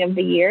beginning of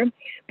the year.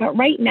 But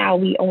right now,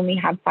 we only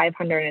have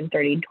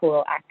 530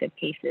 total active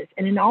cases.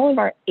 And in all of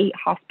our 8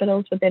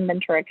 hospitals within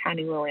Ventura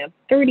County, we only have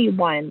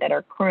 31 that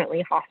are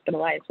currently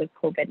hospitalized with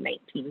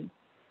COVID-19.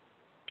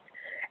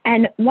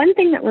 And one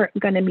thing that we're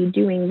going to be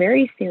doing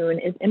very soon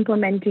is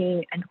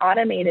implementing an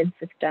automated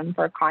system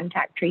for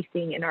contact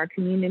tracing in our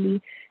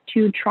community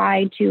to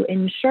try to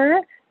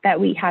ensure that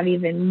we have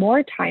even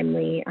more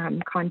timely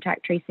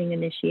contact tracing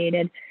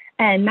initiated.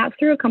 And that's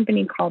through a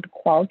company called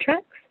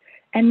Qualtrics.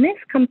 And this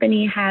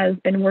company has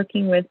been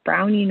working with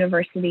Brown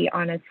University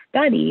on a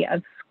study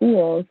of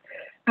schools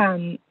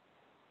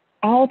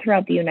all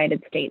throughout the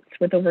United States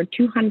with over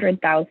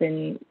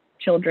 200,000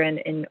 children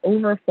in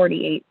over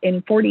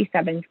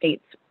 47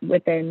 states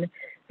within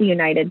the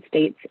United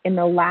States in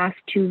the last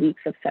 2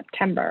 weeks of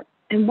September.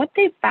 And what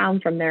they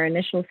found from their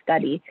initial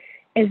study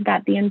is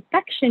that the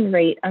infection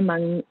rate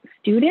among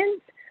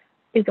students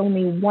is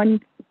only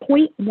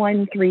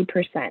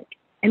 1.13%.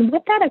 And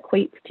what that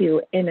equates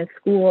to in a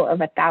school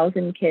of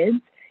 1,000 kids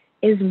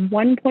is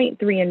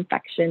 1.3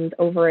 infections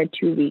over a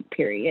 2-week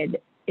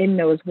period in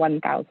those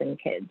 1,000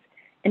 kids.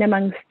 And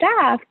among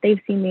staff,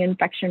 they've seen the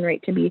infection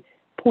rate to be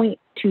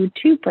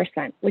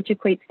 0.22%, which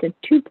equates to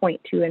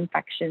 2.2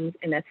 infections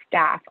in a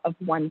staff of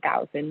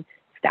 1,000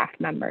 staff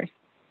members.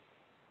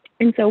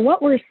 And so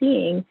what we're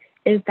seeing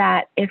is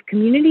that if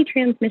community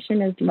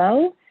transmission is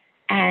low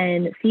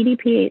and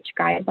CDPH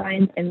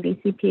guidelines and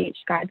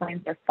VCPH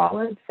guidelines are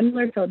followed,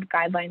 similar to the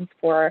guidelines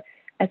for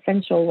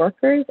essential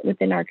workers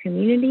within our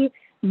community,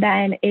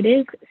 then it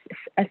is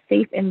a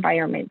safe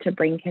environment to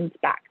bring kids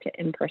back to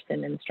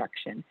in-person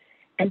instruction.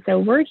 And so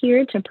we're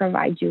here to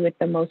provide you with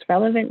the most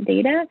relevant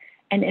data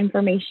and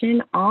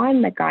information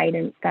on the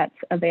guidance that's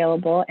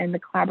available and the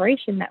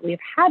collaboration that we've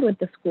had with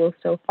the schools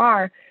so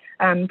far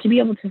to be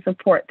able to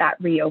support that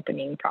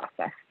reopening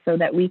process so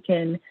that we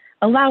can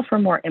allow for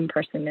more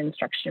in-person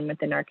instruction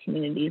within our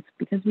communities,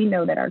 because we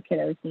know that our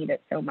kiddos need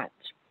it so much.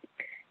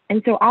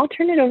 And so I'll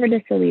turn it over to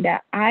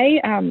Salita.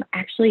 I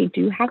actually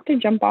do have to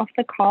jump off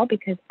the call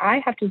because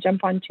I have to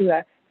jump onto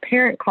a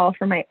parent call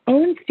for my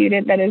own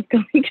student that is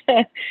going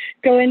to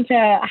go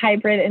into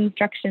hybrid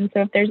instruction.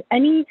 So if there's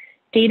any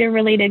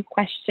data-related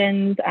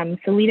questions,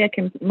 Salita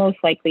can most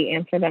likely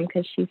answer them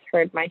because she's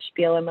heard my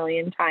spiel a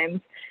million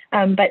times.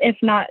 But if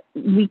not,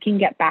 we can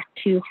get back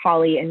to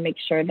Holly and make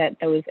sure that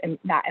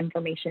that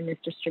information is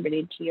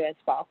distributed to you as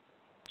well.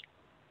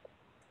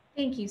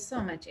 Thank you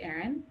so much,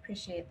 Erin.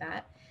 Appreciate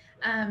that.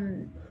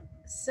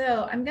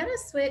 So I'm going to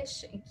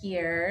switch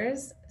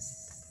gears.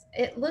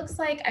 It looks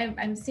like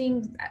I'm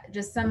seeing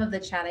just some of the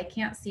chat. I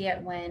can't see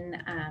it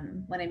when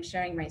I'm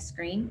sharing my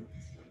screen.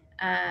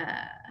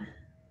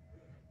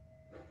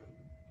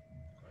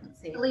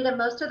 Alita,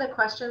 most of the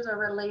questions are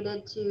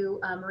related to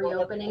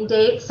reopening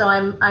dates, so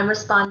I'm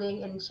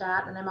responding in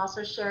chat, and I'm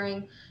also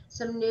sharing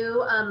some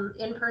new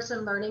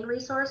in-person learning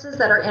resources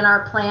that are in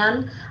our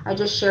plan. I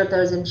just shared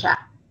those in chat.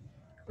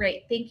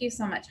 Great. Thank you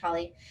so much,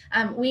 Holly.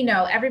 We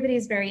know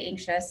everybody's very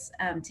anxious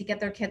to get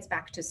their kids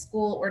back to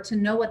school or to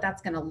know what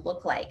that's going to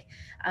look like.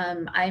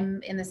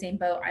 I'm in the same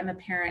boat. I'm a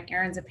parent.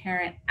 Erin's a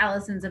parent.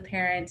 Allison's a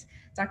parent.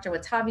 Dr.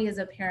 Watabi is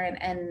a parent.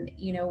 And,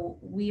 you know,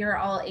 we are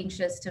all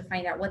anxious to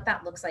find out what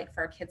that looks like for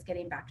our kids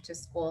getting back to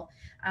school.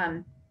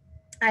 I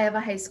have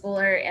a high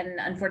schooler, and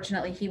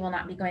unfortunately, he will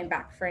not be going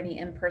back for any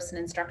in-person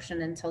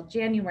instruction until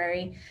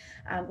January,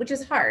 which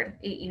is hard.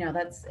 You know,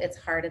 it's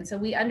hard. And so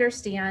we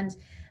understand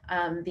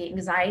the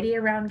anxiety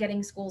around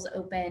getting schools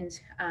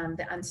opened,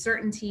 the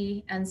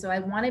uncertainty. And so I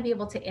want to be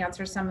able to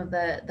answer some of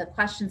the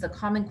questions, the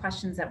common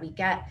questions that we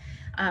get.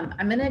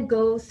 I'm going to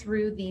go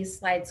through these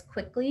slides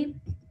quickly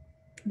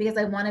because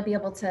I want to be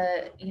able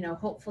to, you know,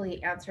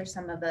 hopefully answer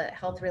some of the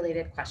health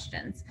related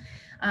questions.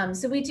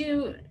 So we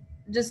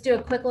just do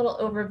a quick little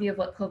overview of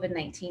what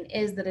COVID-19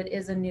 is, that it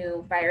is a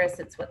new virus.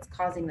 It's what's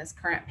causing this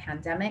current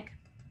pandemic.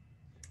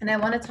 And I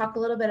want to talk a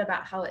little bit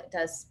about how it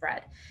does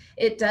spread.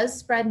 It does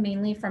spread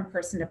mainly from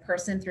person to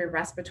person through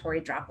respiratory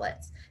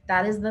droplets.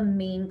 That is the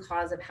main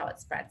cause of how it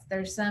spreads.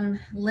 There's some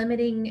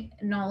limiting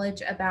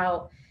knowledge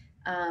about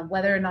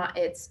whether or not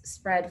it's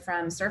spread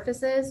from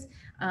surfaces.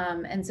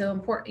 And so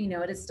important, you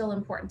know, it is still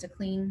important to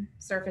clean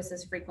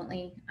surfaces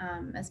frequently,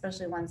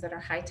 especially ones that are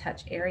high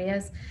touch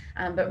areas.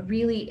 But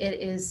really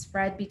it is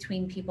spread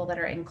between people that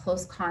are in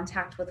close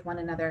contact with one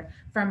another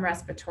from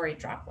respiratory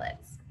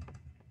droplets.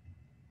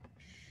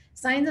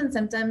 Signs and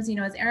symptoms,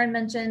 as Erin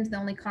mentioned, the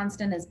only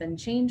constant has been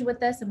change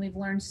with this, and we've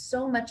learned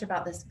so much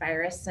about this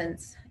virus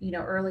since,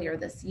 earlier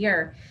this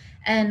year.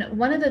 And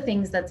one of the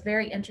things that's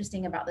very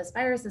interesting about this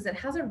virus is it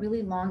has a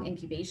really long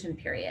incubation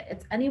period.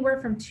 It's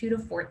anywhere from 2 to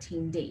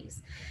 14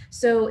 days.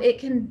 So it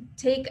can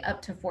take up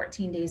to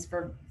 14 days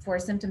for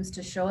symptoms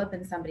to show up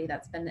in somebody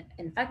that's been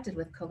infected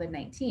with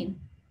COVID-19.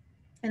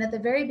 And at the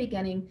very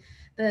beginning,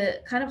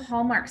 the kind of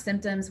hallmark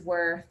symptoms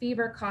were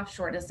fever, cough,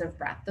 shortness of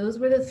breath. Those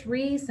were the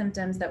 3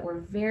 symptoms that were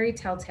very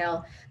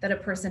telltale that a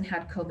person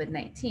had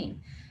COVID-19.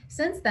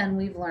 Since then,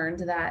 we've learned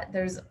that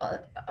there's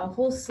a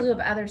whole slew of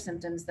other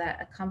symptoms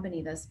that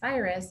accompany this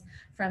virus,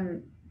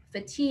 from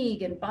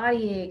fatigue and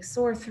body ache,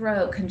 sore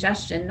throat,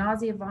 congestion,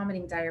 nausea,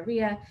 vomiting,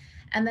 diarrhea.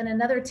 And then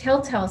another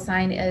telltale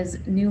sign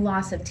is new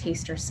loss of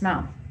taste or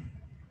smell.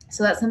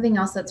 So that's something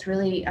else that's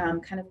really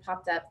kind of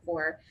popped up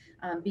for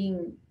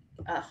being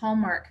a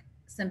hallmark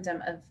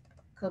symptom of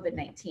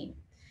COVID-19.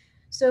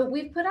 So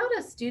we've put out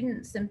a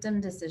student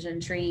symptom decision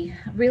tree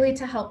really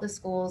to help the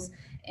schools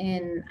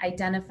in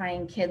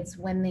identifying kids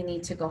when they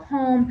need to go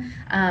home,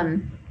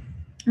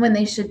 when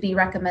they should be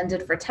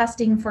recommended for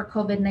testing for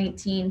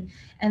COVID-19.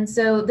 And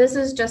so this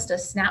is just a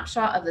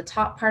snapshot of the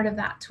top part of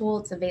that tool.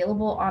 It's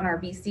available on our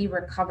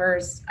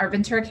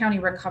Ventura County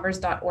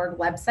Recovers.org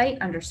website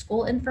under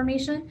school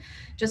information,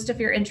 just if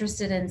you're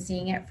interested in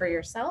seeing it for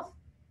yourself.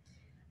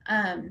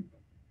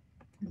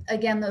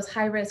 Again, those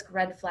high-risk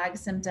red flag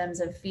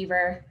symptoms of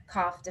fever,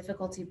 cough,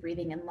 difficulty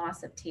breathing, and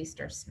loss of taste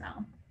or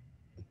smell.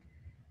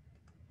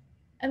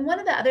 And one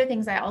of the other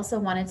things I also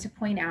wanted to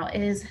point out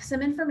is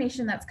some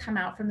information that's come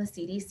out from the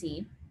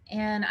CDC.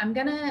 And I'm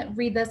gonna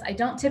read this. I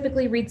don't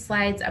typically read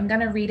slides. I'm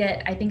gonna read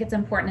it. I think it's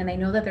important. And I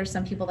know that there's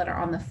some people that are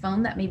on the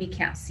phone that maybe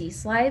can't see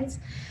slides.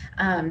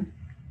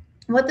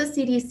 What the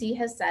CDC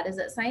has said is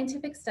that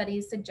scientific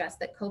studies suggest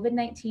that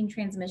COVID-19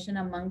 transmission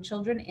among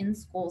children in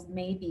schools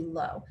may be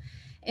low.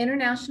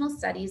 International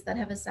studies that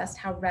have assessed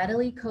how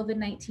readily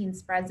COVID-19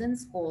 spreads in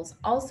schools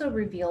also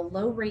reveal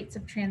low rates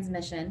of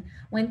transmission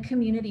when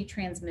community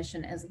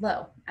transmission is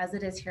low, as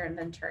it is here in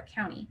Ventura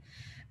County.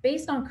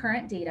 Based on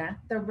current data,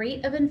 the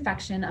rate of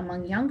infection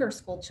among younger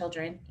school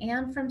children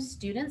and from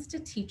students to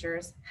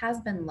teachers has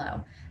been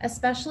low,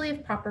 especially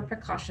if proper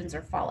precautions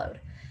are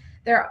followed.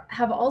 There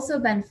have also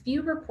been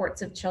few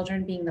reports of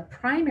children being the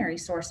primary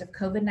source of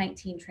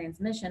COVID-19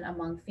 transmission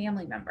among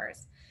family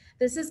members.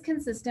 This is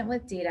consistent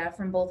with data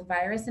from both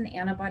virus and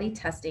antibody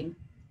testing,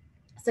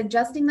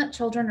 suggesting that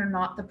children are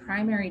not the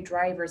primary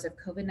drivers of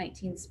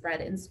COVID-19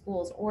 spread in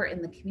schools or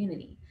in the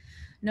community.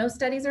 No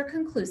studies are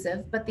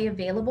conclusive, but the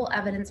available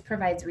evidence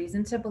provides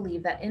reason to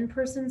believe that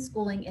in-person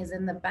schooling is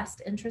in the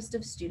best interest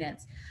of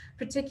students,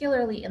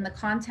 particularly in the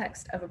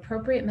context of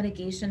appropriate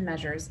mitigation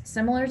measures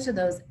similar to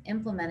those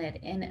implemented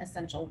in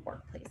essential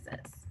workplaces.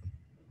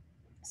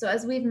 So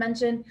as we've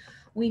mentioned,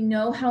 we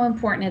know how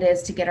important it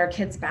is to get our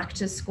kids back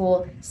to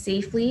school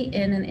safely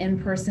in an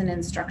in-person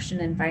instruction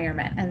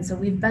environment. And so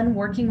we've been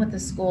working with the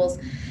schools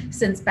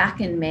since back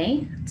in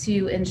May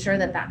to ensure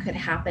that that could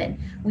happen.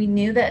 We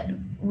knew that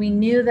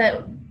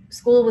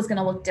school was going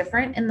to look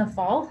different in the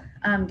fall,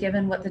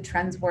 given what the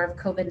trends were of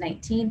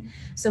COVID-19.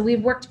 So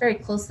we've worked very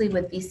closely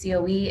with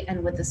VCOE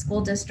and with the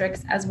school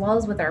districts, as well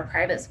as with our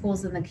private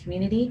schools in the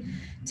community,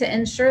 to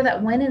ensure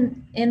that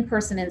when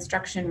in-person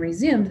instruction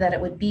resumed, that it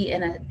would be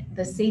in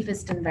the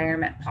safest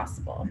environment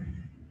possible.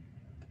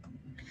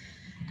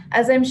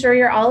 As I'm sure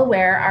you're all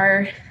aware,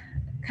 our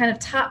kind of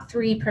top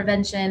 3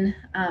 prevention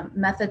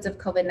methods of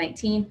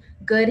COVID-19,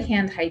 good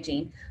hand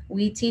hygiene.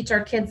 We teach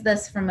our kids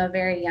this from a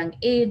very young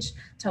age,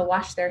 to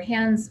wash their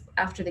hands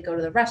after they go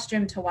to the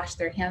restroom, to wash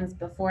their hands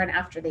before and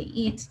after they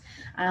eat.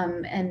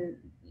 And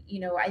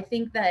I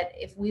think that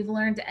if we've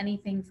learned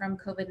anything from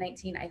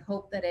COVID-19, I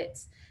hope that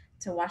it's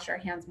to wash our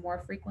hands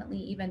more frequently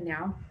even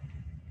now.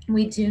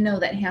 We do know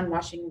that hand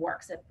washing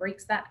works. It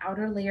breaks that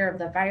outer layer of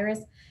the virus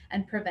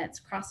and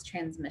prevents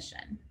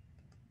cross-transmission.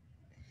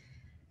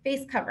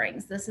 Face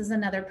coverings. This is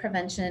another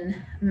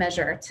prevention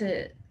measure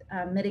to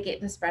mitigate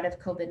the spread of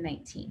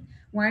COVID-19.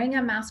 Wearing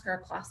a mask or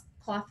a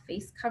cloth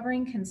face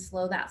covering can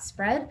slow that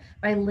spread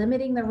by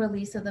limiting the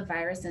release of the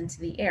virus into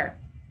the air.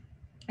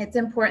 It's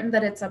important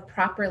that it's a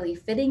properly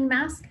fitting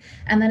mask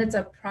and that it's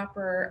a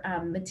proper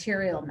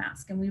material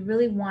mask. And we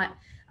really want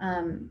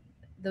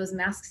those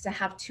masks to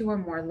have 2 or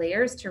more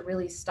layers to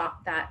really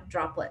stop that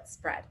droplet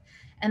spread.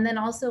 And then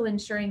also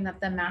ensuring that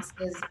the mask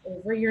is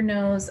over your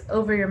nose,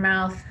 over your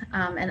mouth,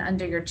 and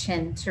under your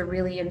chin to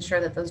really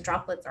ensure that those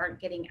droplets aren't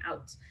getting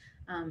out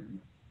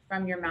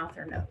from your mouth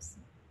or nose.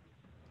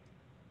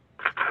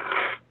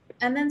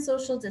 And then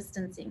social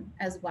distancing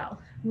as well.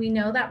 We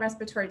know that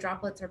respiratory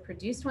droplets are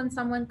produced when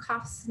someone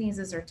coughs,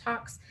 sneezes, or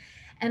talks,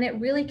 and it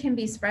really can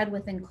be spread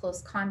within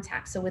close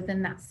contact, so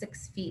within that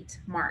 6 feet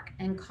mark,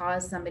 and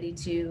cause somebody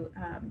to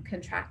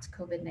contract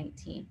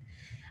COVID-19.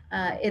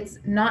 It's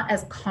not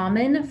as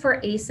common for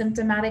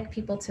asymptomatic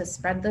people to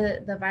spread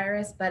the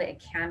virus, but it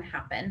can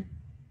happen.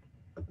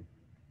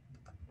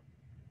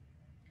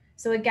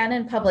 So again,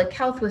 in public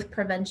health, with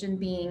prevention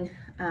being,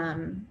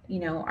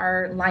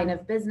 our line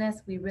of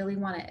business, we really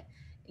want to,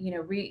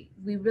 we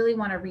really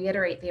want to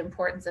reiterate the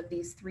importance of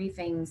these three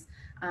things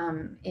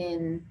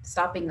in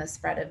stopping the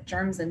spread of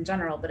germs in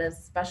general, but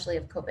especially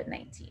of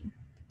COVID-19.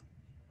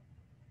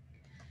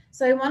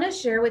 So I want to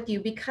share with you,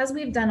 because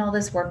we've done all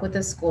this work with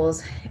the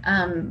schools,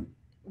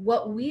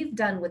 what we've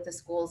done with the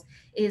schools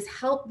is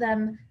help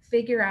them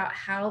figure out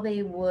how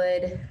they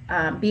would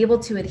be able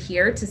to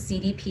adhere to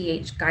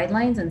CDPH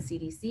guidelines and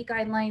CDC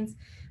guidelines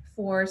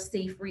for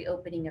safe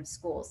reopening of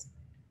schools.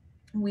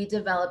 We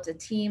developed a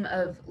team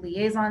of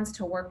liaisons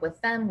to work with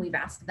them. We've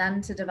asked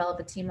them to develop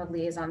a team of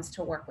liaisons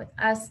to work with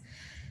us.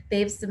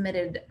 They've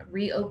submitted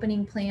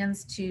reopening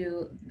plans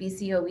to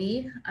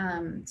VCOE,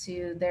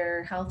 to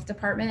their health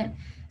department,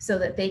 so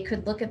that they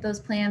could look at those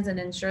plans and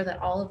ensure that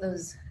all of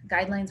those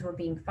guidelines were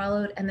being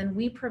followed. And then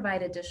we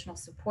provide additional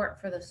support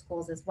for the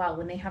schools as well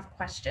when they have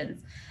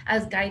questions.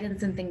 As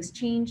guidance and things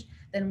change,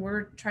 then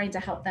we're trying to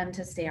help them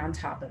to stay on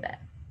top of it.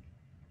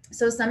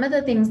 So some of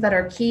the things that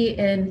are key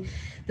in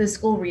the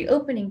school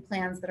reopening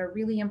plans that are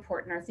really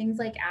important are things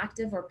like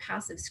active or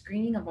passive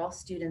screening of all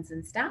students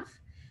and staff.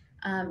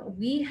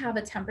 We have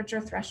a temperature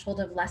threshold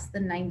of less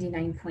than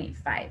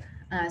 99.5.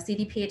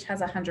 CDPH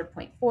has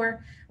 100.4.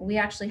 We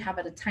actually have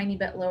it a tiny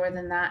bit lower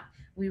than that.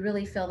 We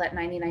really feel that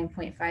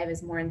 99.5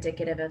 is more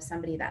indicative of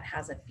somebody that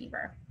has a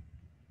fever.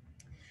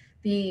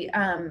 The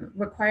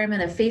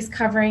requirement of face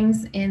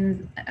coverings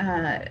in,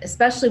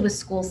 especially with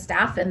school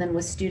staff and then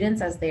with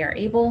students as they are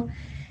able.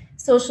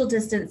 Social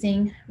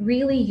distancing,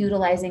 really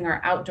utilizing our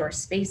outdoor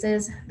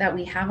spaces that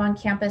we have on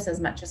campus as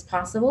much as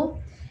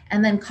possible.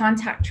 And then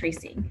contact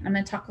tracing. I'm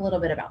going to talk a little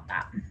bit about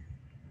that.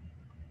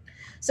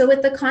 So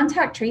with the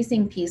contact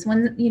tracing piece,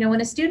 when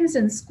a student's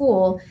in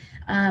school,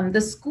 the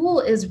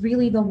school is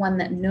really the one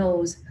that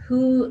knows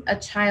who a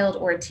child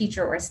or a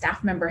teacher or a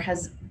staff member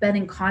has been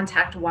in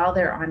contact while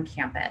they're on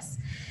campus.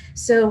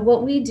 So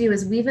what we do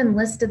is we've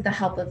enlisted the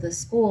help of the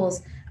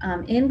schools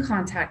in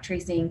contact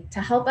tracing to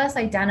help us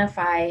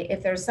identify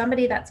if there's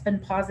somebody that's been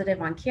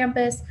positive on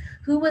campus,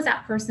 who was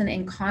that person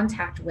in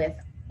contact with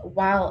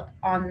while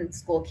on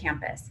school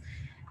campus.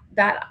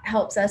 That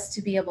helps us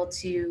to be able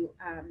to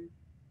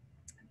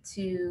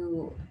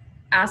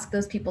ask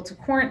those people to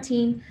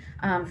quarantine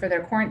for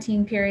their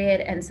quarantine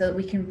period, and so that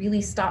we can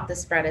really stop the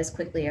spread as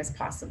quickly as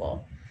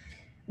possible.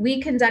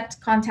 We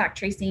conduct contact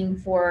tracing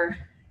for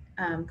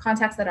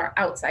contacts that are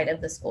outside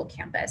of the school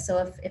campus. So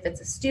if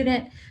it's a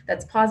student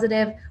that's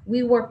positive,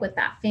 we work with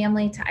that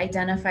family to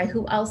identify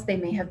who else they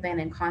may have been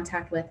in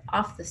contact with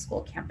off the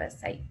school campus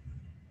site.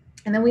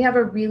 And then we have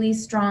a really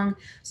strong,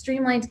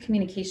 streamlined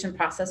communication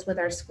process with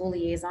our school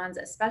liaisons,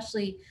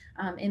 especially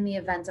in the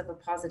event of a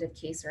positive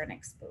case or an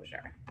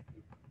exposure.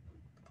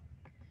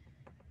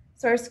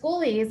 So our school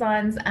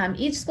liaisons,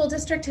 each school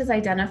district has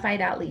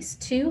identified at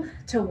least 2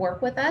 to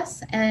work with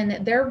us,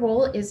 and their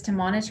role is to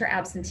monitor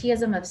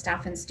absenteeism of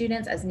staff and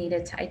students as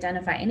needed to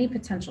identify any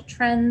potential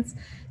trends,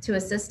 to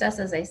assist us,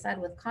 as I said,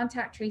 with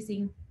contact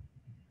tracing,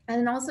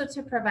 and also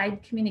to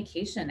provide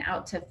communication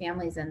out to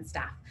families and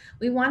staff.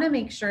 We want to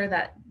make sure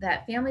that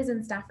families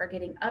and staff are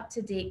getting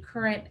up-to-date,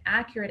 current,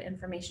 accurate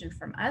information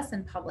from us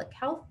in public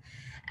health,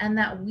 and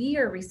that we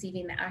are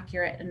receiving the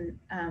accurate and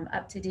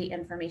up-to-date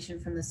information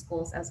from the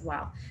schools as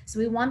well. So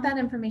we want that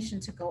information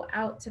to go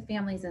out to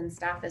families and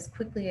staff as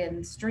quickly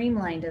and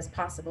streamlined as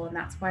possible, and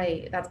that's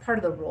part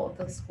of the role of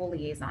the school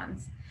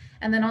liaisons.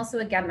 And then also,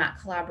 again, that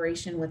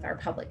collaboration with our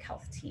public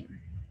health team.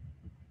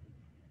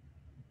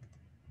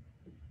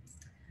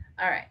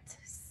 All right,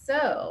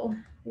 so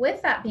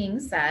with that being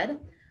said,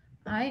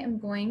 I am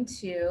going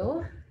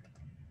to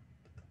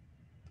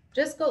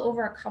just go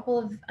over a couple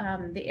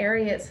of the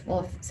areas,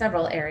 well,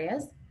 several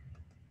areas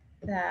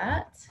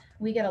that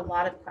we get a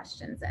lot of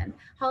questions in.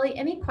 Holly,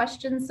 any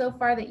questions so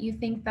far that you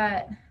think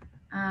that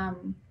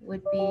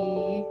would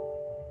be?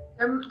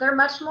 They're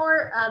much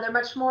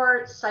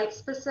more site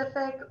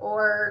specific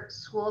or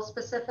school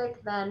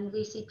specific than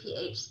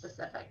VCPH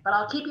specific, but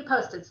I'll keep you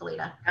posted,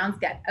 Salita. Sounds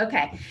good.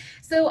 Okay.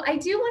 So I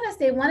do want to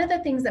say one of the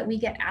things that we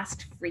get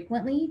asked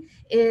frequently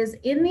is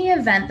in the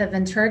event that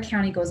Ventura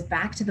County goes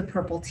back to the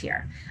purple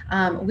tier.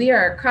 We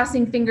are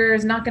crossing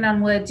fingers, knocking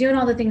on wood, doing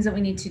all the things that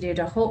we need to do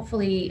to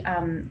hopefully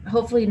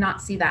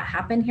not see that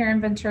happen here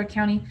in Ventura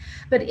County.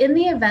 But in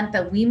the event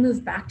that we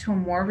move back to a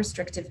more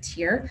restrictive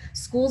tier,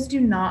 schools do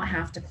not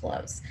have to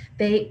close.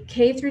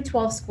 K through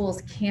 12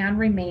 schools can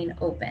remain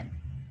open.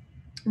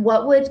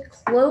 What would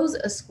close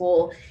a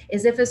school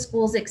is if a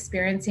school is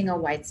experiencing a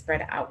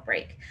widespread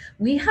outbreak.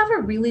 We have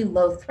a really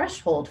low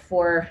threshold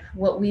for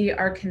what we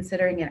are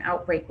considering an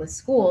outbreak with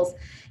schools,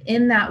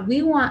 in that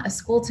we want a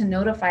school to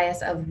notify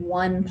us of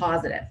one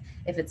positive.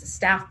 If it's a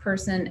staff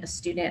person, a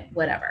student,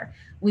 whatever,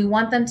 we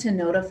want them to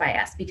notify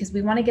us because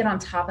we want to get on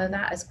top of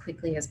that as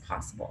quickly as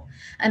possible.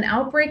 An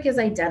outbreak is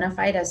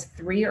identified as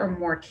 3 or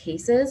more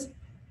cases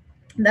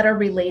that are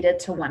related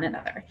to one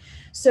another.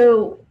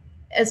 So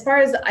as far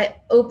as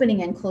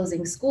opening and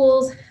closing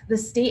schools, the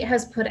state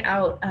has put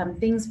out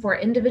things for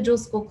individual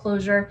school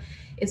closure.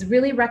 is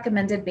really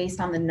recommended based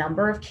on the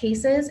number of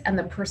cases and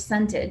the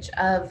percentage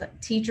of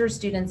teachers,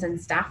 students,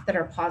 and staff that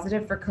are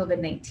positive for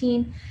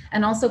COVID-19,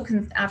 and also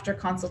after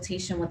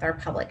consultation with our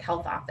public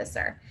health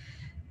officer.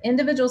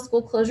 Individual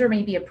school closure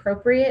may be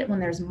appropriate when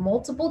there's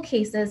multiple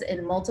cases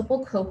in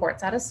multiple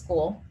cohorts at a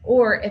school,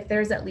 or if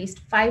there's at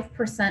least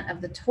 5% of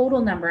the total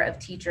number of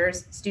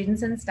teachers,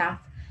 students, and staff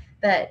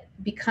that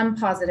become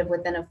positive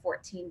within a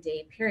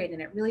 14-day period.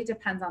 And it really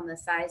depends on the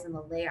size and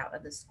the layout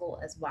of the school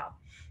as well.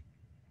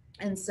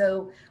 And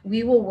so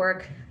we will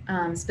work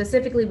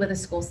specifically with a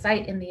school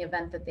site in the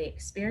event that they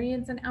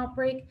experience an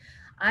outbreak.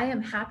 I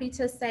am happy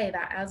to say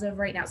that as of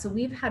right now, so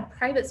we've had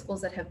private schools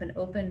that have been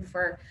open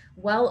for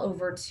well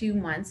over 2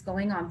 months,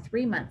 going on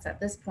 3 months at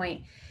this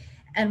point,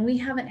 and we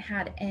haven't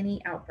had any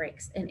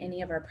outbreaks in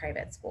any of our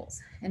private schools.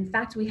 In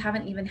fact, we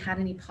haven't even had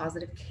any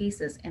positive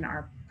cases in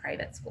our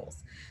private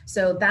schools.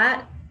 So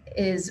that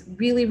is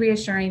really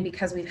reassuring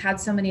because we've had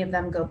so many of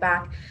them go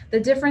back. The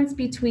difference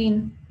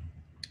between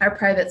our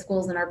private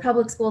schools and our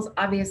public schools,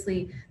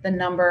 obviously the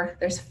number,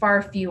 there's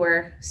far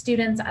fewer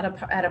students at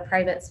a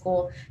private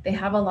school. They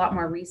have a lot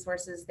more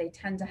resources. They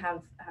tend to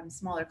have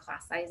smaller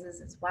class sizes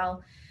as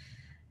well.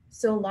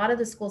 So a lot of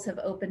the schools have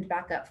opened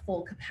back up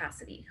full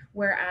capacity,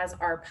 whereas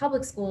our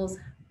public schools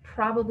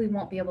probably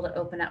won't be able to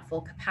open at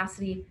full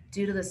capacity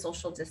due to the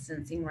social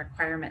distancing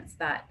requirements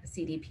that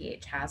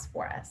CDPH has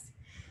for us.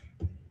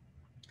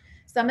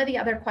 Some of the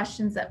other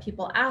questions that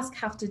people ask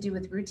have to do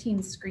with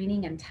routine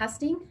screening and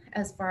testing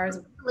as far as—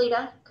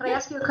 Lita, could I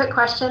ask you a quick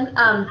question?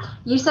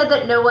 You said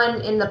that no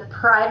one in the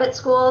private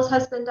schools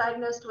has been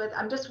diagnosed with,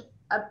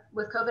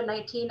 with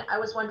COVID-19. I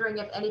was wondering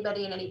if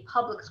anybody in any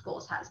public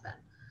schools has been.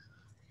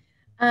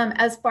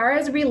 As far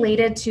as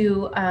related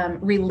to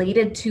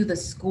the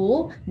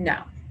school,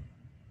 no.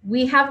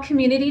 We have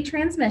community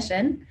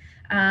transmission.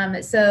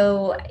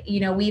 So,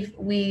 you know,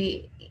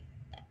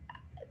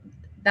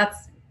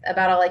 that's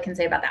about all I can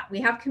say about that.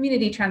 We have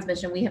community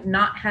transmission. We have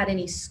not had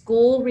any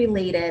school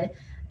related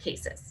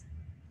cases.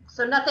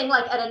 So nothing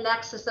like at a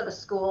nexus of a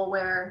school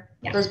where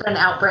there's been an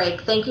outbreak.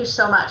 Thank you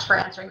so much for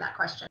answering that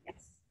question.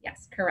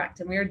 Yes,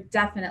 correct. And we're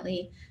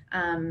definitely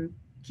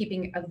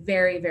keeping a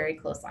very, very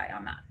close eye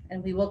on that.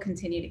 And we will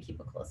continue to keep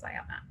a close eye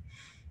on that.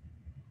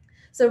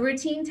 So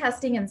routine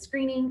testing and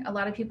screening, a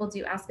lot of people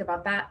do ask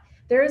about that.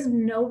 There is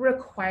no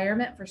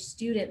requirement for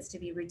students to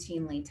be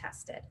routinely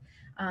tested.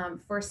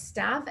 For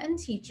staff and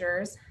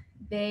teachers,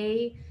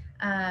 CDPH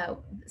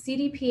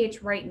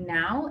right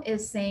now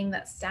is saying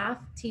that staff,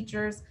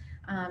 teachers,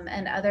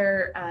 and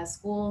other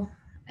school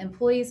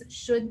employees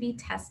should be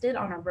tested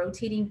on a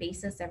rotating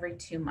basis every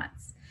 2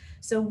 months.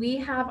 So we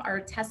have our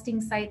testing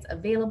sites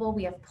available.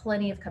 We have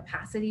plenty of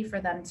capacity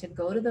for them to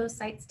go to those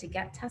sites to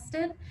get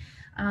tested.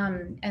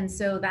 And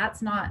so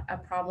that's not a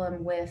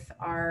problem with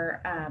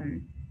our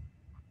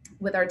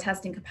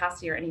testing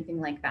capacity or anything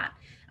like that.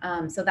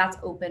 So that's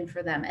open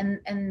for them.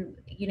 And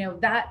you know,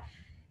 that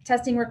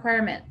testing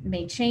requirement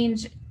may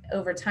change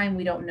over time.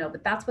 We don't know,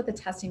 but that's what the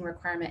testing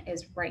requirement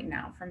is right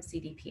now from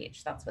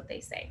CDPH. That's what they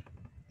say.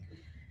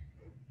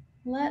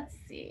 Let's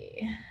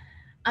see.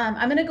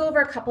 I'm going to go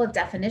over a couple of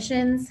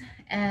definitions,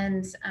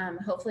 and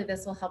hopefully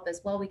this will help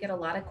as well. We get a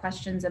lot of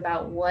questions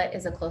about what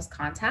is a close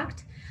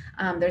contact.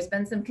 There's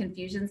been some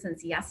confusion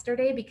since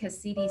yesterday because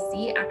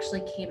CDC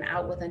actually came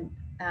out with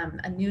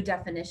a new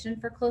definition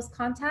for close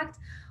contact.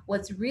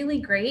 What's really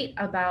great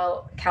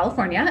about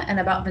California and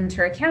about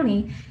Ventura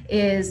County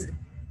is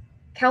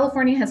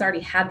California has already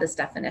had this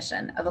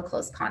definition of a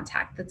close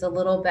contact that's a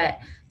little bit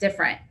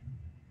different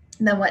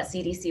than what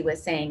CDC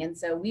was saying. And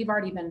so we've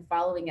already been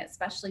following it,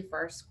 especially for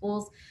our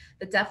schools.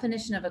 The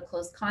definition of a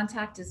close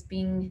contact is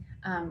being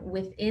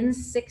within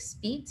 6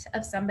 feet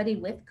of somebody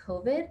with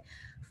COVID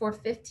for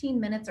 15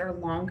 minutes or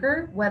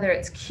longer, whether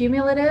it's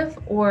cumulative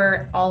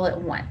or all at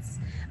once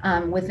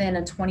within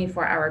a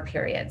 24-hour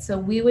period. So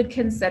we would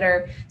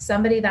consider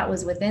somebody that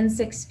was within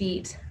 6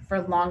 feet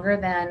for longer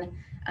than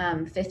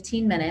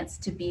 15 minutes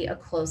to be a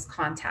close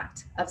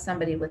contact of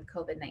somebody with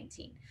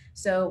COVID-19.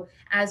 So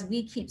as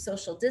we keep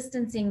social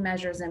distancing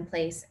measures in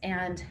place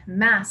and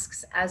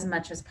masks as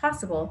much as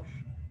possible,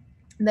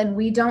 then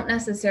we don't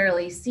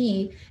necessarily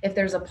see if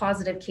there's a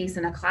positive case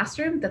in a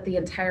classroom that the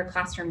entire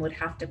classroom would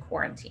have to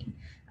quarantine.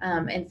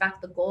 In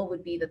fact, the goal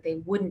would be that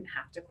they wouldn't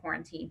have to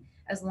quarantine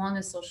as long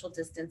as social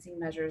distancing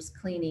measures,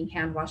 cleaning,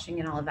 hand washing,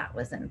 and all of that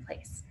was in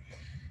place.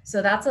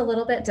 So that's a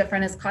little bit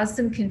different. It's caused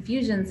some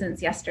confusion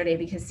since yesterday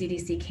because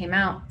CDC came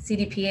out.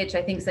 CDPH,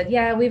 I think, said,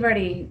 yeah, we've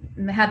already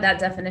had that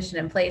definition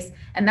in place.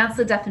 And that's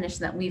the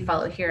definition that we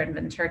follow here in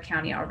Ventura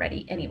County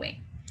already anyway.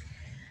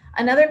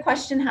 Another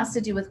question has to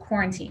do with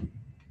quarantine.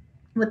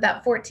 With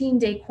that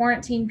 14-day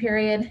quarantine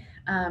period,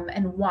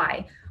 and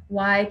why?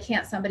 Why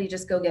can't somebody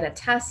just go get a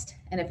test?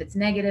 And if it's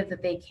negative,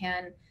 that they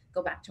can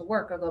go back to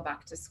work or go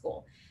back to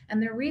school.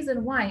 And the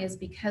reason why is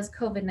because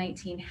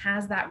COVID-19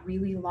 has that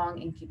really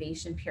long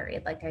incubation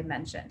period, like I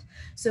mentioned.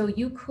 So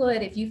you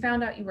could, if you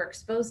found out you were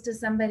exposed to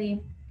somebody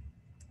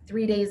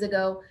 3 days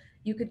ago,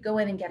 you could go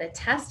in and get a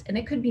test and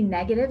it could be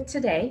negative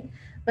today,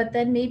 but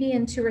then maybe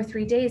in 2 or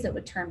 3 days it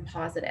would turn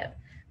positive.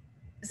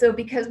 So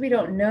because we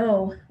don't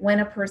know when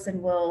a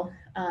person will,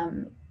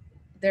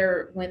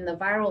 when the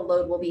viral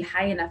load will be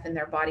high enough in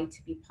their body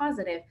to be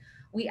positive,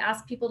 we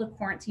ask people to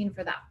quarantine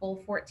for that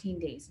full 14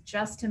 days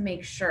just to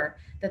make sure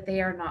that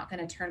they are not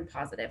going to turn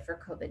positive for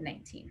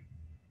COVID-19.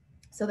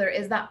 So there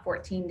is that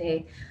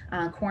 14-day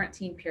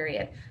quarantine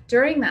period.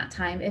 During that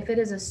time, if it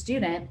is a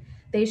student,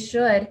 they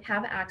should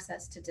have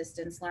access to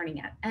distance learning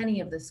at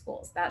any of the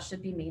schools. That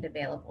should be made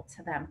available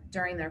to them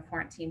during their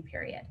quarantine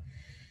period.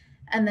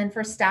 And then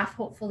for staff,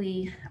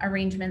 hopefully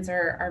arrangements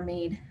are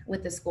made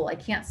with the school. I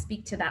can't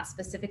speak to that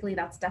specifically.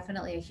 That's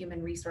definitely a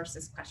human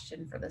resources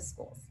question for the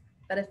schools.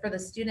 But if for the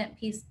student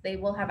piece, they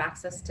will have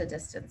access to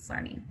distance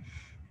learning.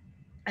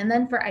 And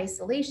then for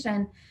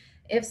isolation,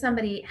 if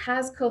somebody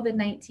has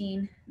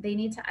COVID-19, they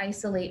need to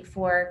isolate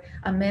for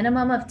a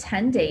minimum of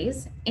 10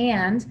 days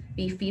and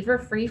be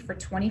fever-free for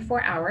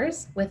 24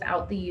 hours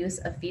without the use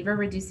of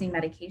fever-reducing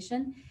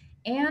medication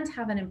and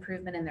have an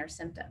improvement in their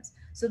symptoms.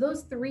 So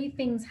those three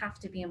things have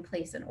to be in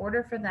place in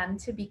order for them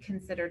to be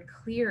considered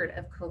cleared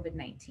of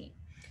COVID-19.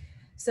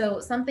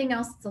 So something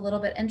else that's a little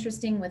bit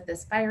interesting with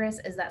this virus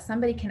is that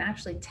somebody can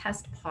actually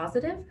test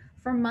positive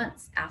for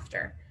months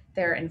after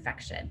their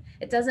infection.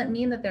 It doesn't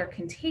mean that they're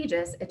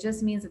contagious. It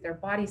just means that their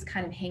body's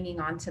kind of hanging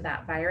on to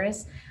that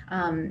virus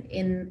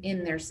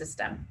in their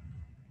system.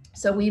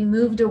 So we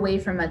moved away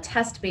from a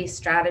test-based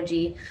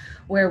strategy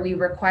where we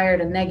required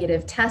a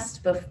negative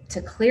test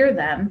to clear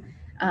them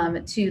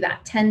to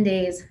that 10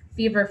 days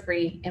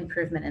fever-free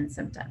improvement in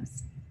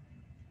symptoms.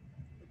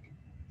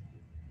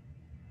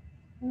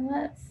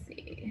 Let's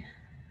see.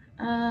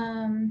 We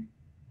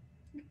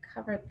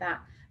covered that.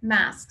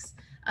 Masks.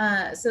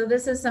 So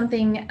this is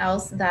something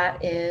else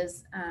that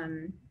is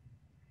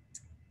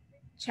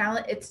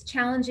it's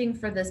challenging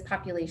for this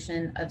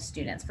population of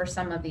students, for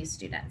some of these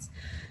students.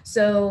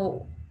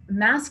 So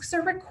masks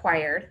are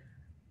required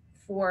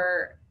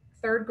for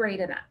 3rd grade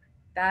and up.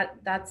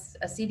 That's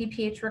a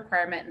CDPH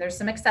requirement, and there's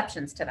some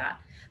exceptions to that.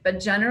 But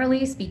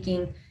generally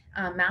speaking,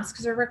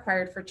 masks are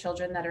required for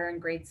children that are in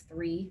grades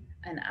 3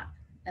 and up,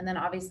 and then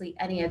obviously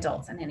any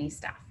adults and any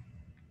staff.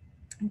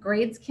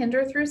 Grades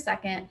kinder through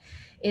 2nd,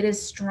 it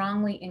is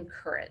strongly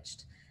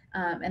encouraged.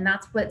 And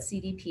that's what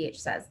CDPH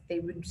says. They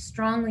would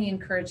strongly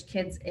encourage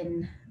kids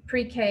in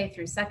pre-K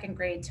through 2nd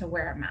grade to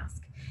wear a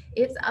mask.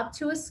 It's up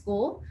to a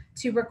school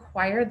to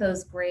require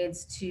those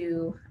grades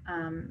to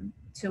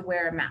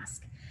wear a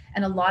mask.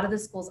 And a lot of the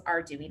schools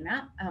are doing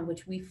that,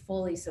 which we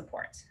fully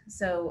support.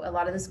 So a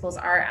lot of the schools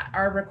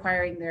are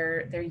requiring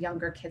their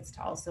younger kids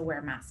to also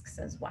wear masks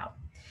as well.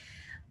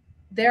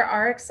 There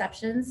are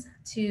exceptions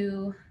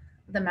to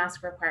the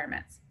mask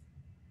requirements.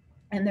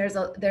 And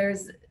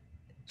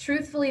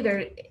truthfully,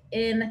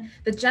 in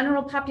the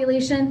general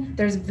population,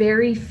 there's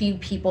very few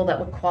people that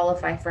would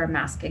qualify for a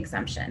mask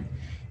exemption.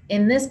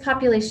 In this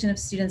population of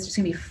students, there's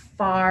gonna be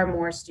far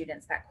more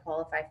students that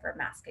qualify for a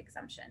mask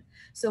exemption.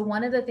 So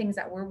one of the things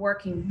that we're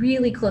working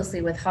really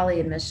closely with Holly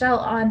and Michelle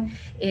on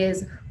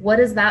is, what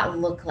does that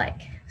look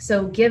like?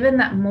 So given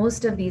that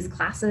most of these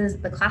classes,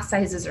 the class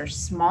sizes are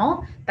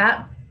small,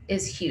 that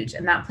is huge,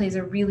 and that plays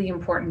a really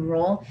important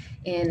role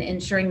in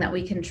ensuring that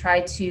we can try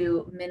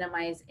to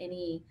minimize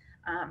any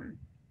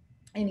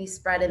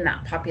spread in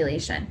that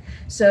population.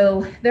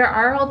 So there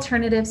are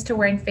alternatives to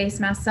wearing face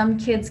masks. Some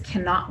kids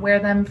cannot wear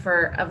them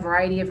for a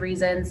variety of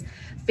reasons.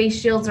 Face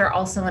shields are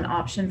also an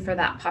option for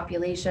that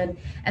population,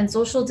 and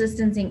social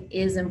distancing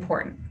is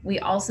important. We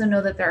also know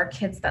that there are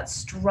kids that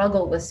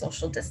struggle with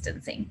social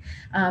distancing.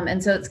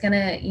 And so it's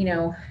gonna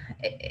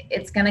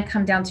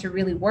come down to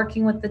really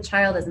working with the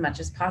child as much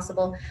as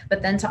possible,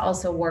 but then to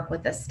also work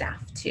with the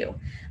staff too,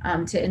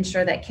 to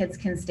ensure that kids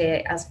can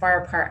stay as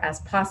far apart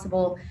as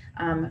possible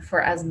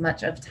for as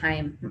much of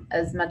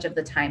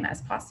the time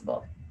as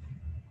possible.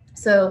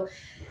 So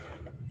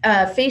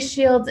face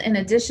shields in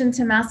addition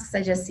to masks,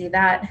 I just see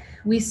that.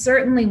 We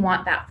certainly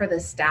want that for the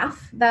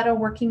staff that are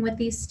working with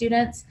these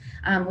students.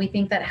 We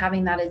think that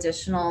having that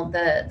additional,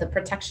 the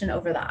protection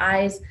over the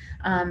eyes,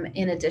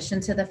 in addition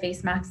to the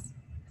face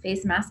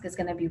mask is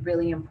going to be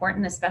really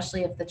important,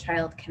 especially if the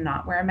child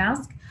cannot wear a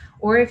mask,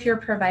 or if you're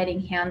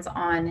providing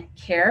hands-on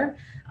care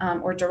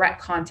or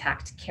direct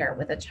contact care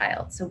with a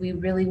child. So we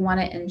really want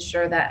to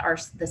ensure that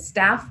the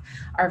staff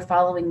are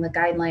following the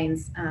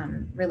guidelines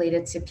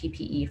related to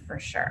PPE for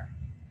sure.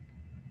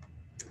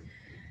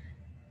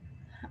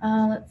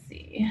 Let's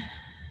see.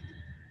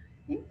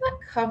 I think that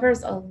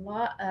covers a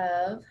lot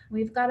of,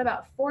 we've got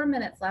about 4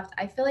 minutes left.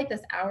 I feel like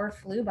this hour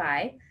flew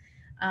by.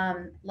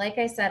 Like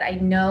I said, I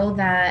know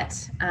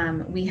that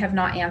we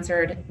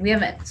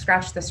haven't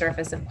scratched the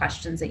surface of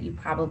questions that you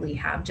probably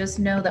have. Just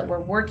know that we're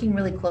working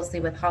really closely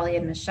with Holly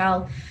and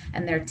Michelle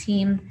and their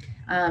team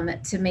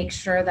to make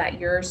sure that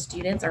your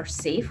students are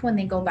safe when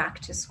they go back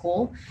to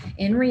school.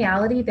 In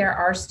reality, there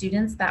are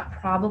students that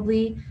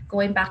probably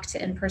going back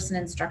to in-person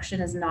instruction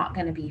is not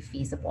going to be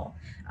feasible,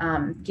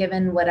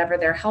 given whatever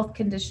their health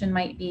condition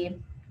might be.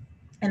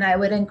 And I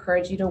would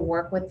encourage you to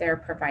work with their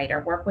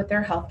provider, work with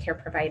their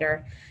healthcare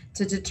provider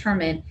to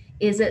determine,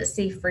 is it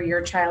safe for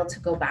your child to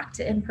go back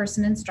to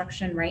in-person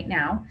instruction right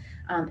now?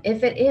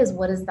 If it is,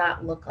 what does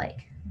that look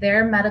like?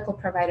 their medical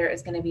provider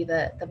is going to be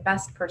the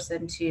best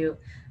person to,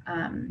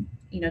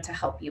 to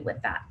help you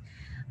with that.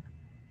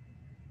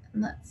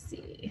 Let's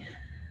see.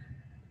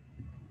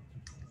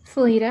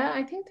 Felita,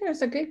 I think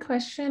there's a good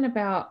question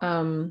about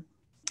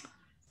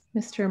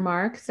Mr.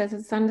 Mark says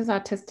his son is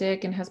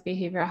autistic and has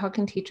behavior. How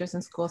can teachers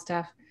and school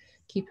staff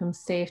keep him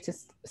safe to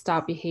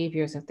stop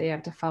behaviors if they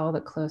have to follow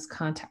the close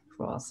contact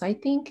rule? So I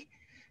think,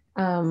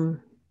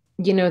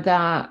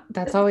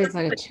 that's always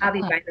like a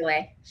challenge. By the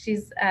way,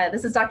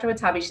 this is Dr.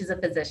 Watabe. She's a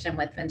physician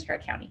with Ventura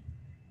County.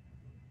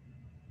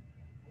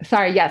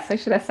 Sorry, yes, I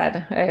should have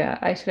said,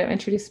 I should have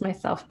introduced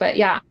myself, but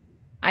yeah,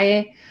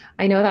 I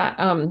know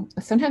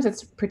that sometimes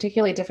it's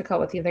particularly difficult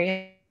with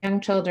either young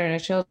children or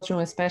children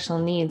with special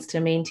needs to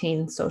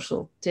maintain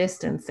social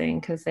distancing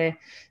because the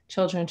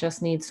children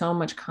just need so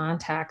much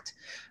contact.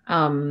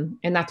 And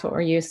that's what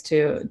we're used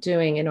to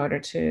doing in order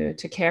to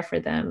care for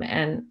them.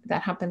 And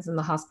that happens in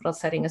the hospital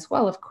setting as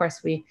well. Of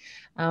course, we,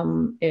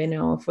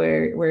 if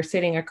we're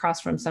sitting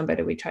across from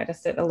somebody, we try to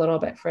sit a little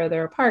bit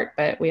further apart,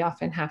 but we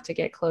often have to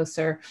get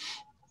closer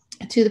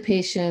to the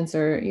patients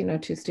or,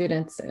 to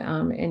students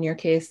in your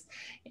case.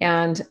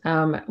 And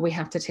we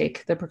have to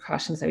take the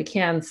precautions that we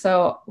can.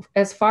 So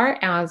as far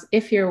as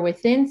if you're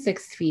within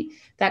 6 feet,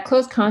 that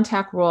close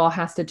contact rule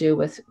has to do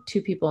with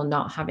 2 people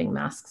not having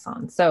masks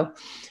on. So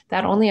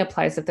that only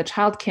applies if the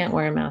child can't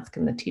wear a mask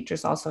and the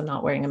teacher's also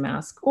not wearing a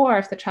mask, or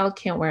if the child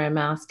can't wear a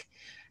mask.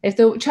 If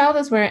the child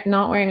is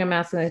not wearing a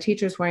mask and the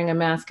teacher's wearing a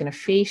mask and a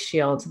face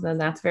shield, then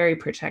that's very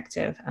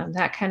protective.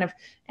 That kind of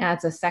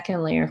adds a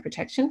second layer of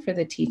protection for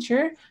the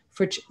teacher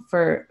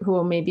for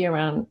who may be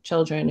around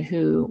children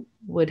who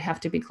would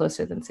have to be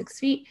closer than 6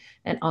 feet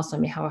and also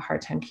may have a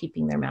hard time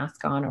keeping their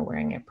mask on or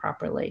wearing it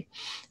properly.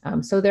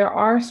 So there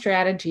are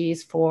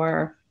strategies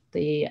for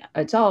the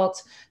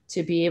adult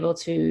to be able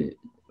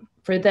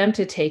for them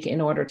to take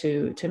in order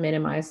to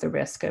minimize the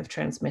risk of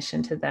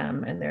transmission to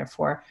them and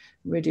therefore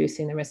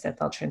reducing the risk that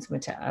they'll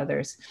transmit to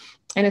others.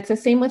 And it's the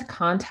same with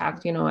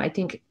contact. I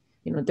think,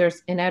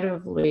 there's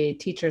inevitably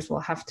teachers will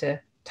have to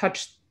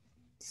touch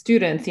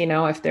students,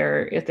 if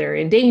they're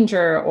in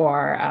danger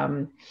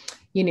or,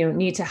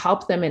 need to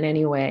help them in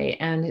any way.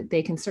 And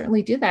they can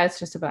certainly do that. It's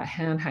just about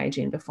hand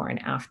hygiene before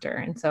and after.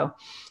 And so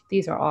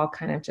these are all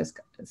kind of just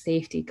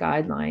safety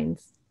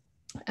guidelines.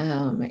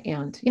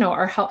 And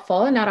are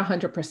helpful and not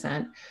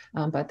 100%,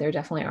 but there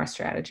definitely are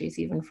strategies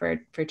even for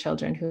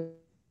children who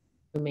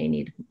may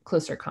need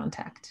closer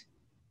contact.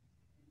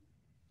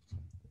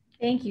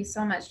 Thank you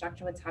so much,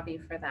 Dr.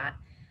 Watabe, for that.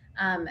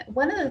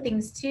 One of the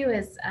things too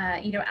is,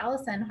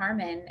 Allison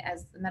Harmon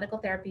as the medical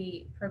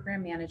therapy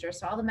program manager,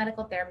 so all the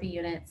medical therapy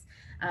units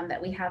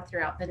that we have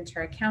throughout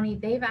Ventura County,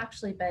 they've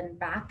actually been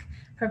back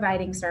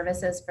providing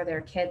services for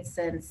their kids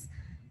since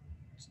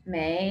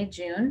May,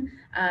 June,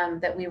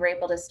 that we were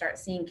able to start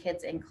seeing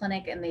kids in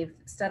clinic, and they've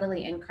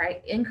steadily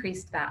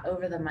increased that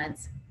over the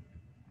months.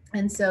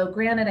 And so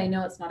granted, I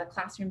know it's not a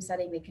classroom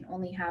setting, they can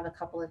only have a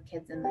couple of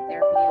kids in the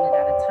therapy unit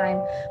at a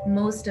time.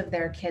 Most of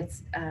their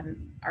kids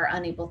are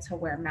unable to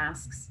wear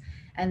masks.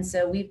 And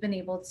so we've been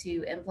able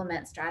to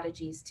implement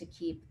strategies to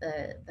keep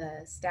the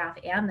staff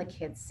and the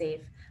kids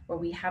safe, where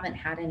we haven't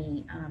had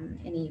any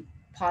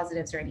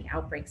positives or any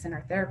outbreaks in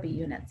our therapy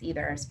units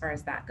either, as far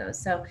as that goes.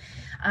 So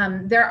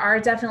there are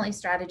definitely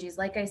strategies,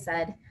 like I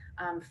said,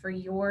 for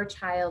your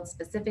child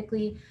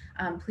specifically.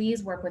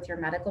 Please work with your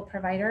medical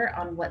provider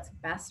on what's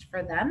best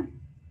for them,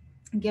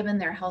 given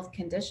their health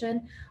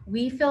condition.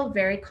 We feel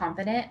very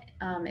confident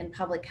in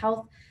public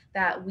health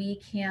that we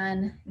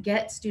can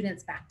get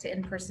students back to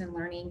in-person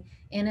learning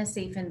in a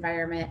safe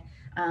environment.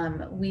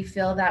 We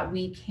feel that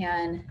we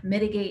can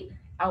mitigate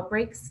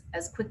outbreaks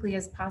as quickly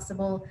as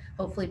possible,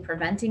 hopefully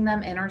preventing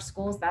them in our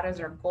schools. That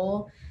is our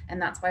goal.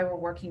 And that's why we're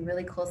working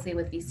really closely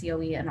with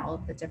VCOE and all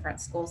of the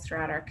different schools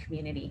throughout our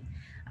community.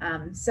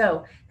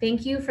 So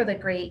thank you for the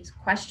great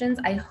questions.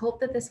 I hope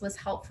that this was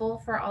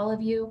helpful for all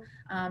of you.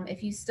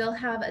 If you still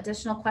have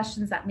additional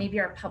questions that maybe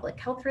are public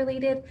health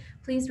related,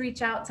 please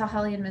reach out to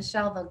Holly and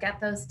Michelle. They'll get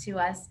those to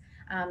us.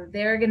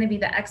 They're going to be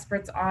the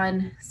experts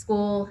on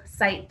school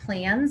site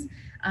plans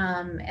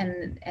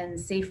and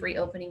safe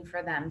reopening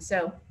for them.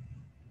 So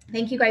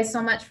thank you guys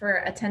so much for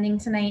attending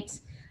tonight.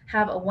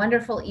 Have a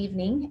wonderful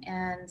evening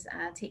and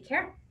take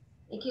care.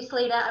 Thank you,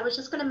 Salida. I was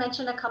just going to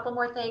mention a couple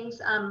more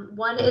things.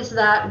 One is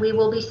that we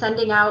will be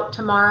sending out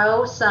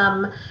tomorrow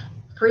some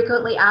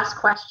frequently asked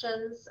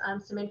questions,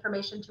 some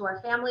information to our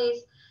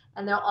families,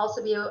 and there'll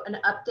also be an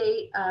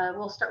update.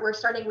 We're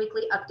starting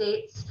weekly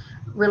updates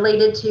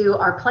related to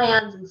our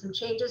plans and some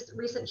changes,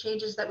 recent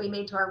changes that we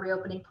made to our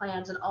reopening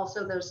plans, and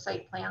also those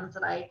site plans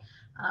that I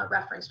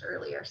referenced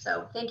earlier.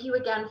 So thank you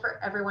again for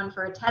everyone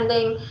for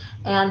attending,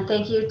 and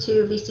thank you to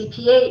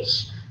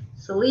VCPH,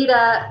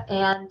 Salida,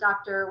 and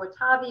Dr.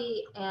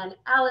 Watabe and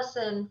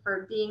Allison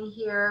for being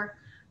here.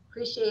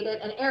 Appreciate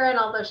it. And Erin,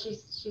 although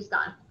she's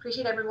gone.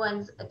 Appreciate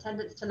everyone's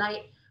attendance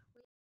tonight.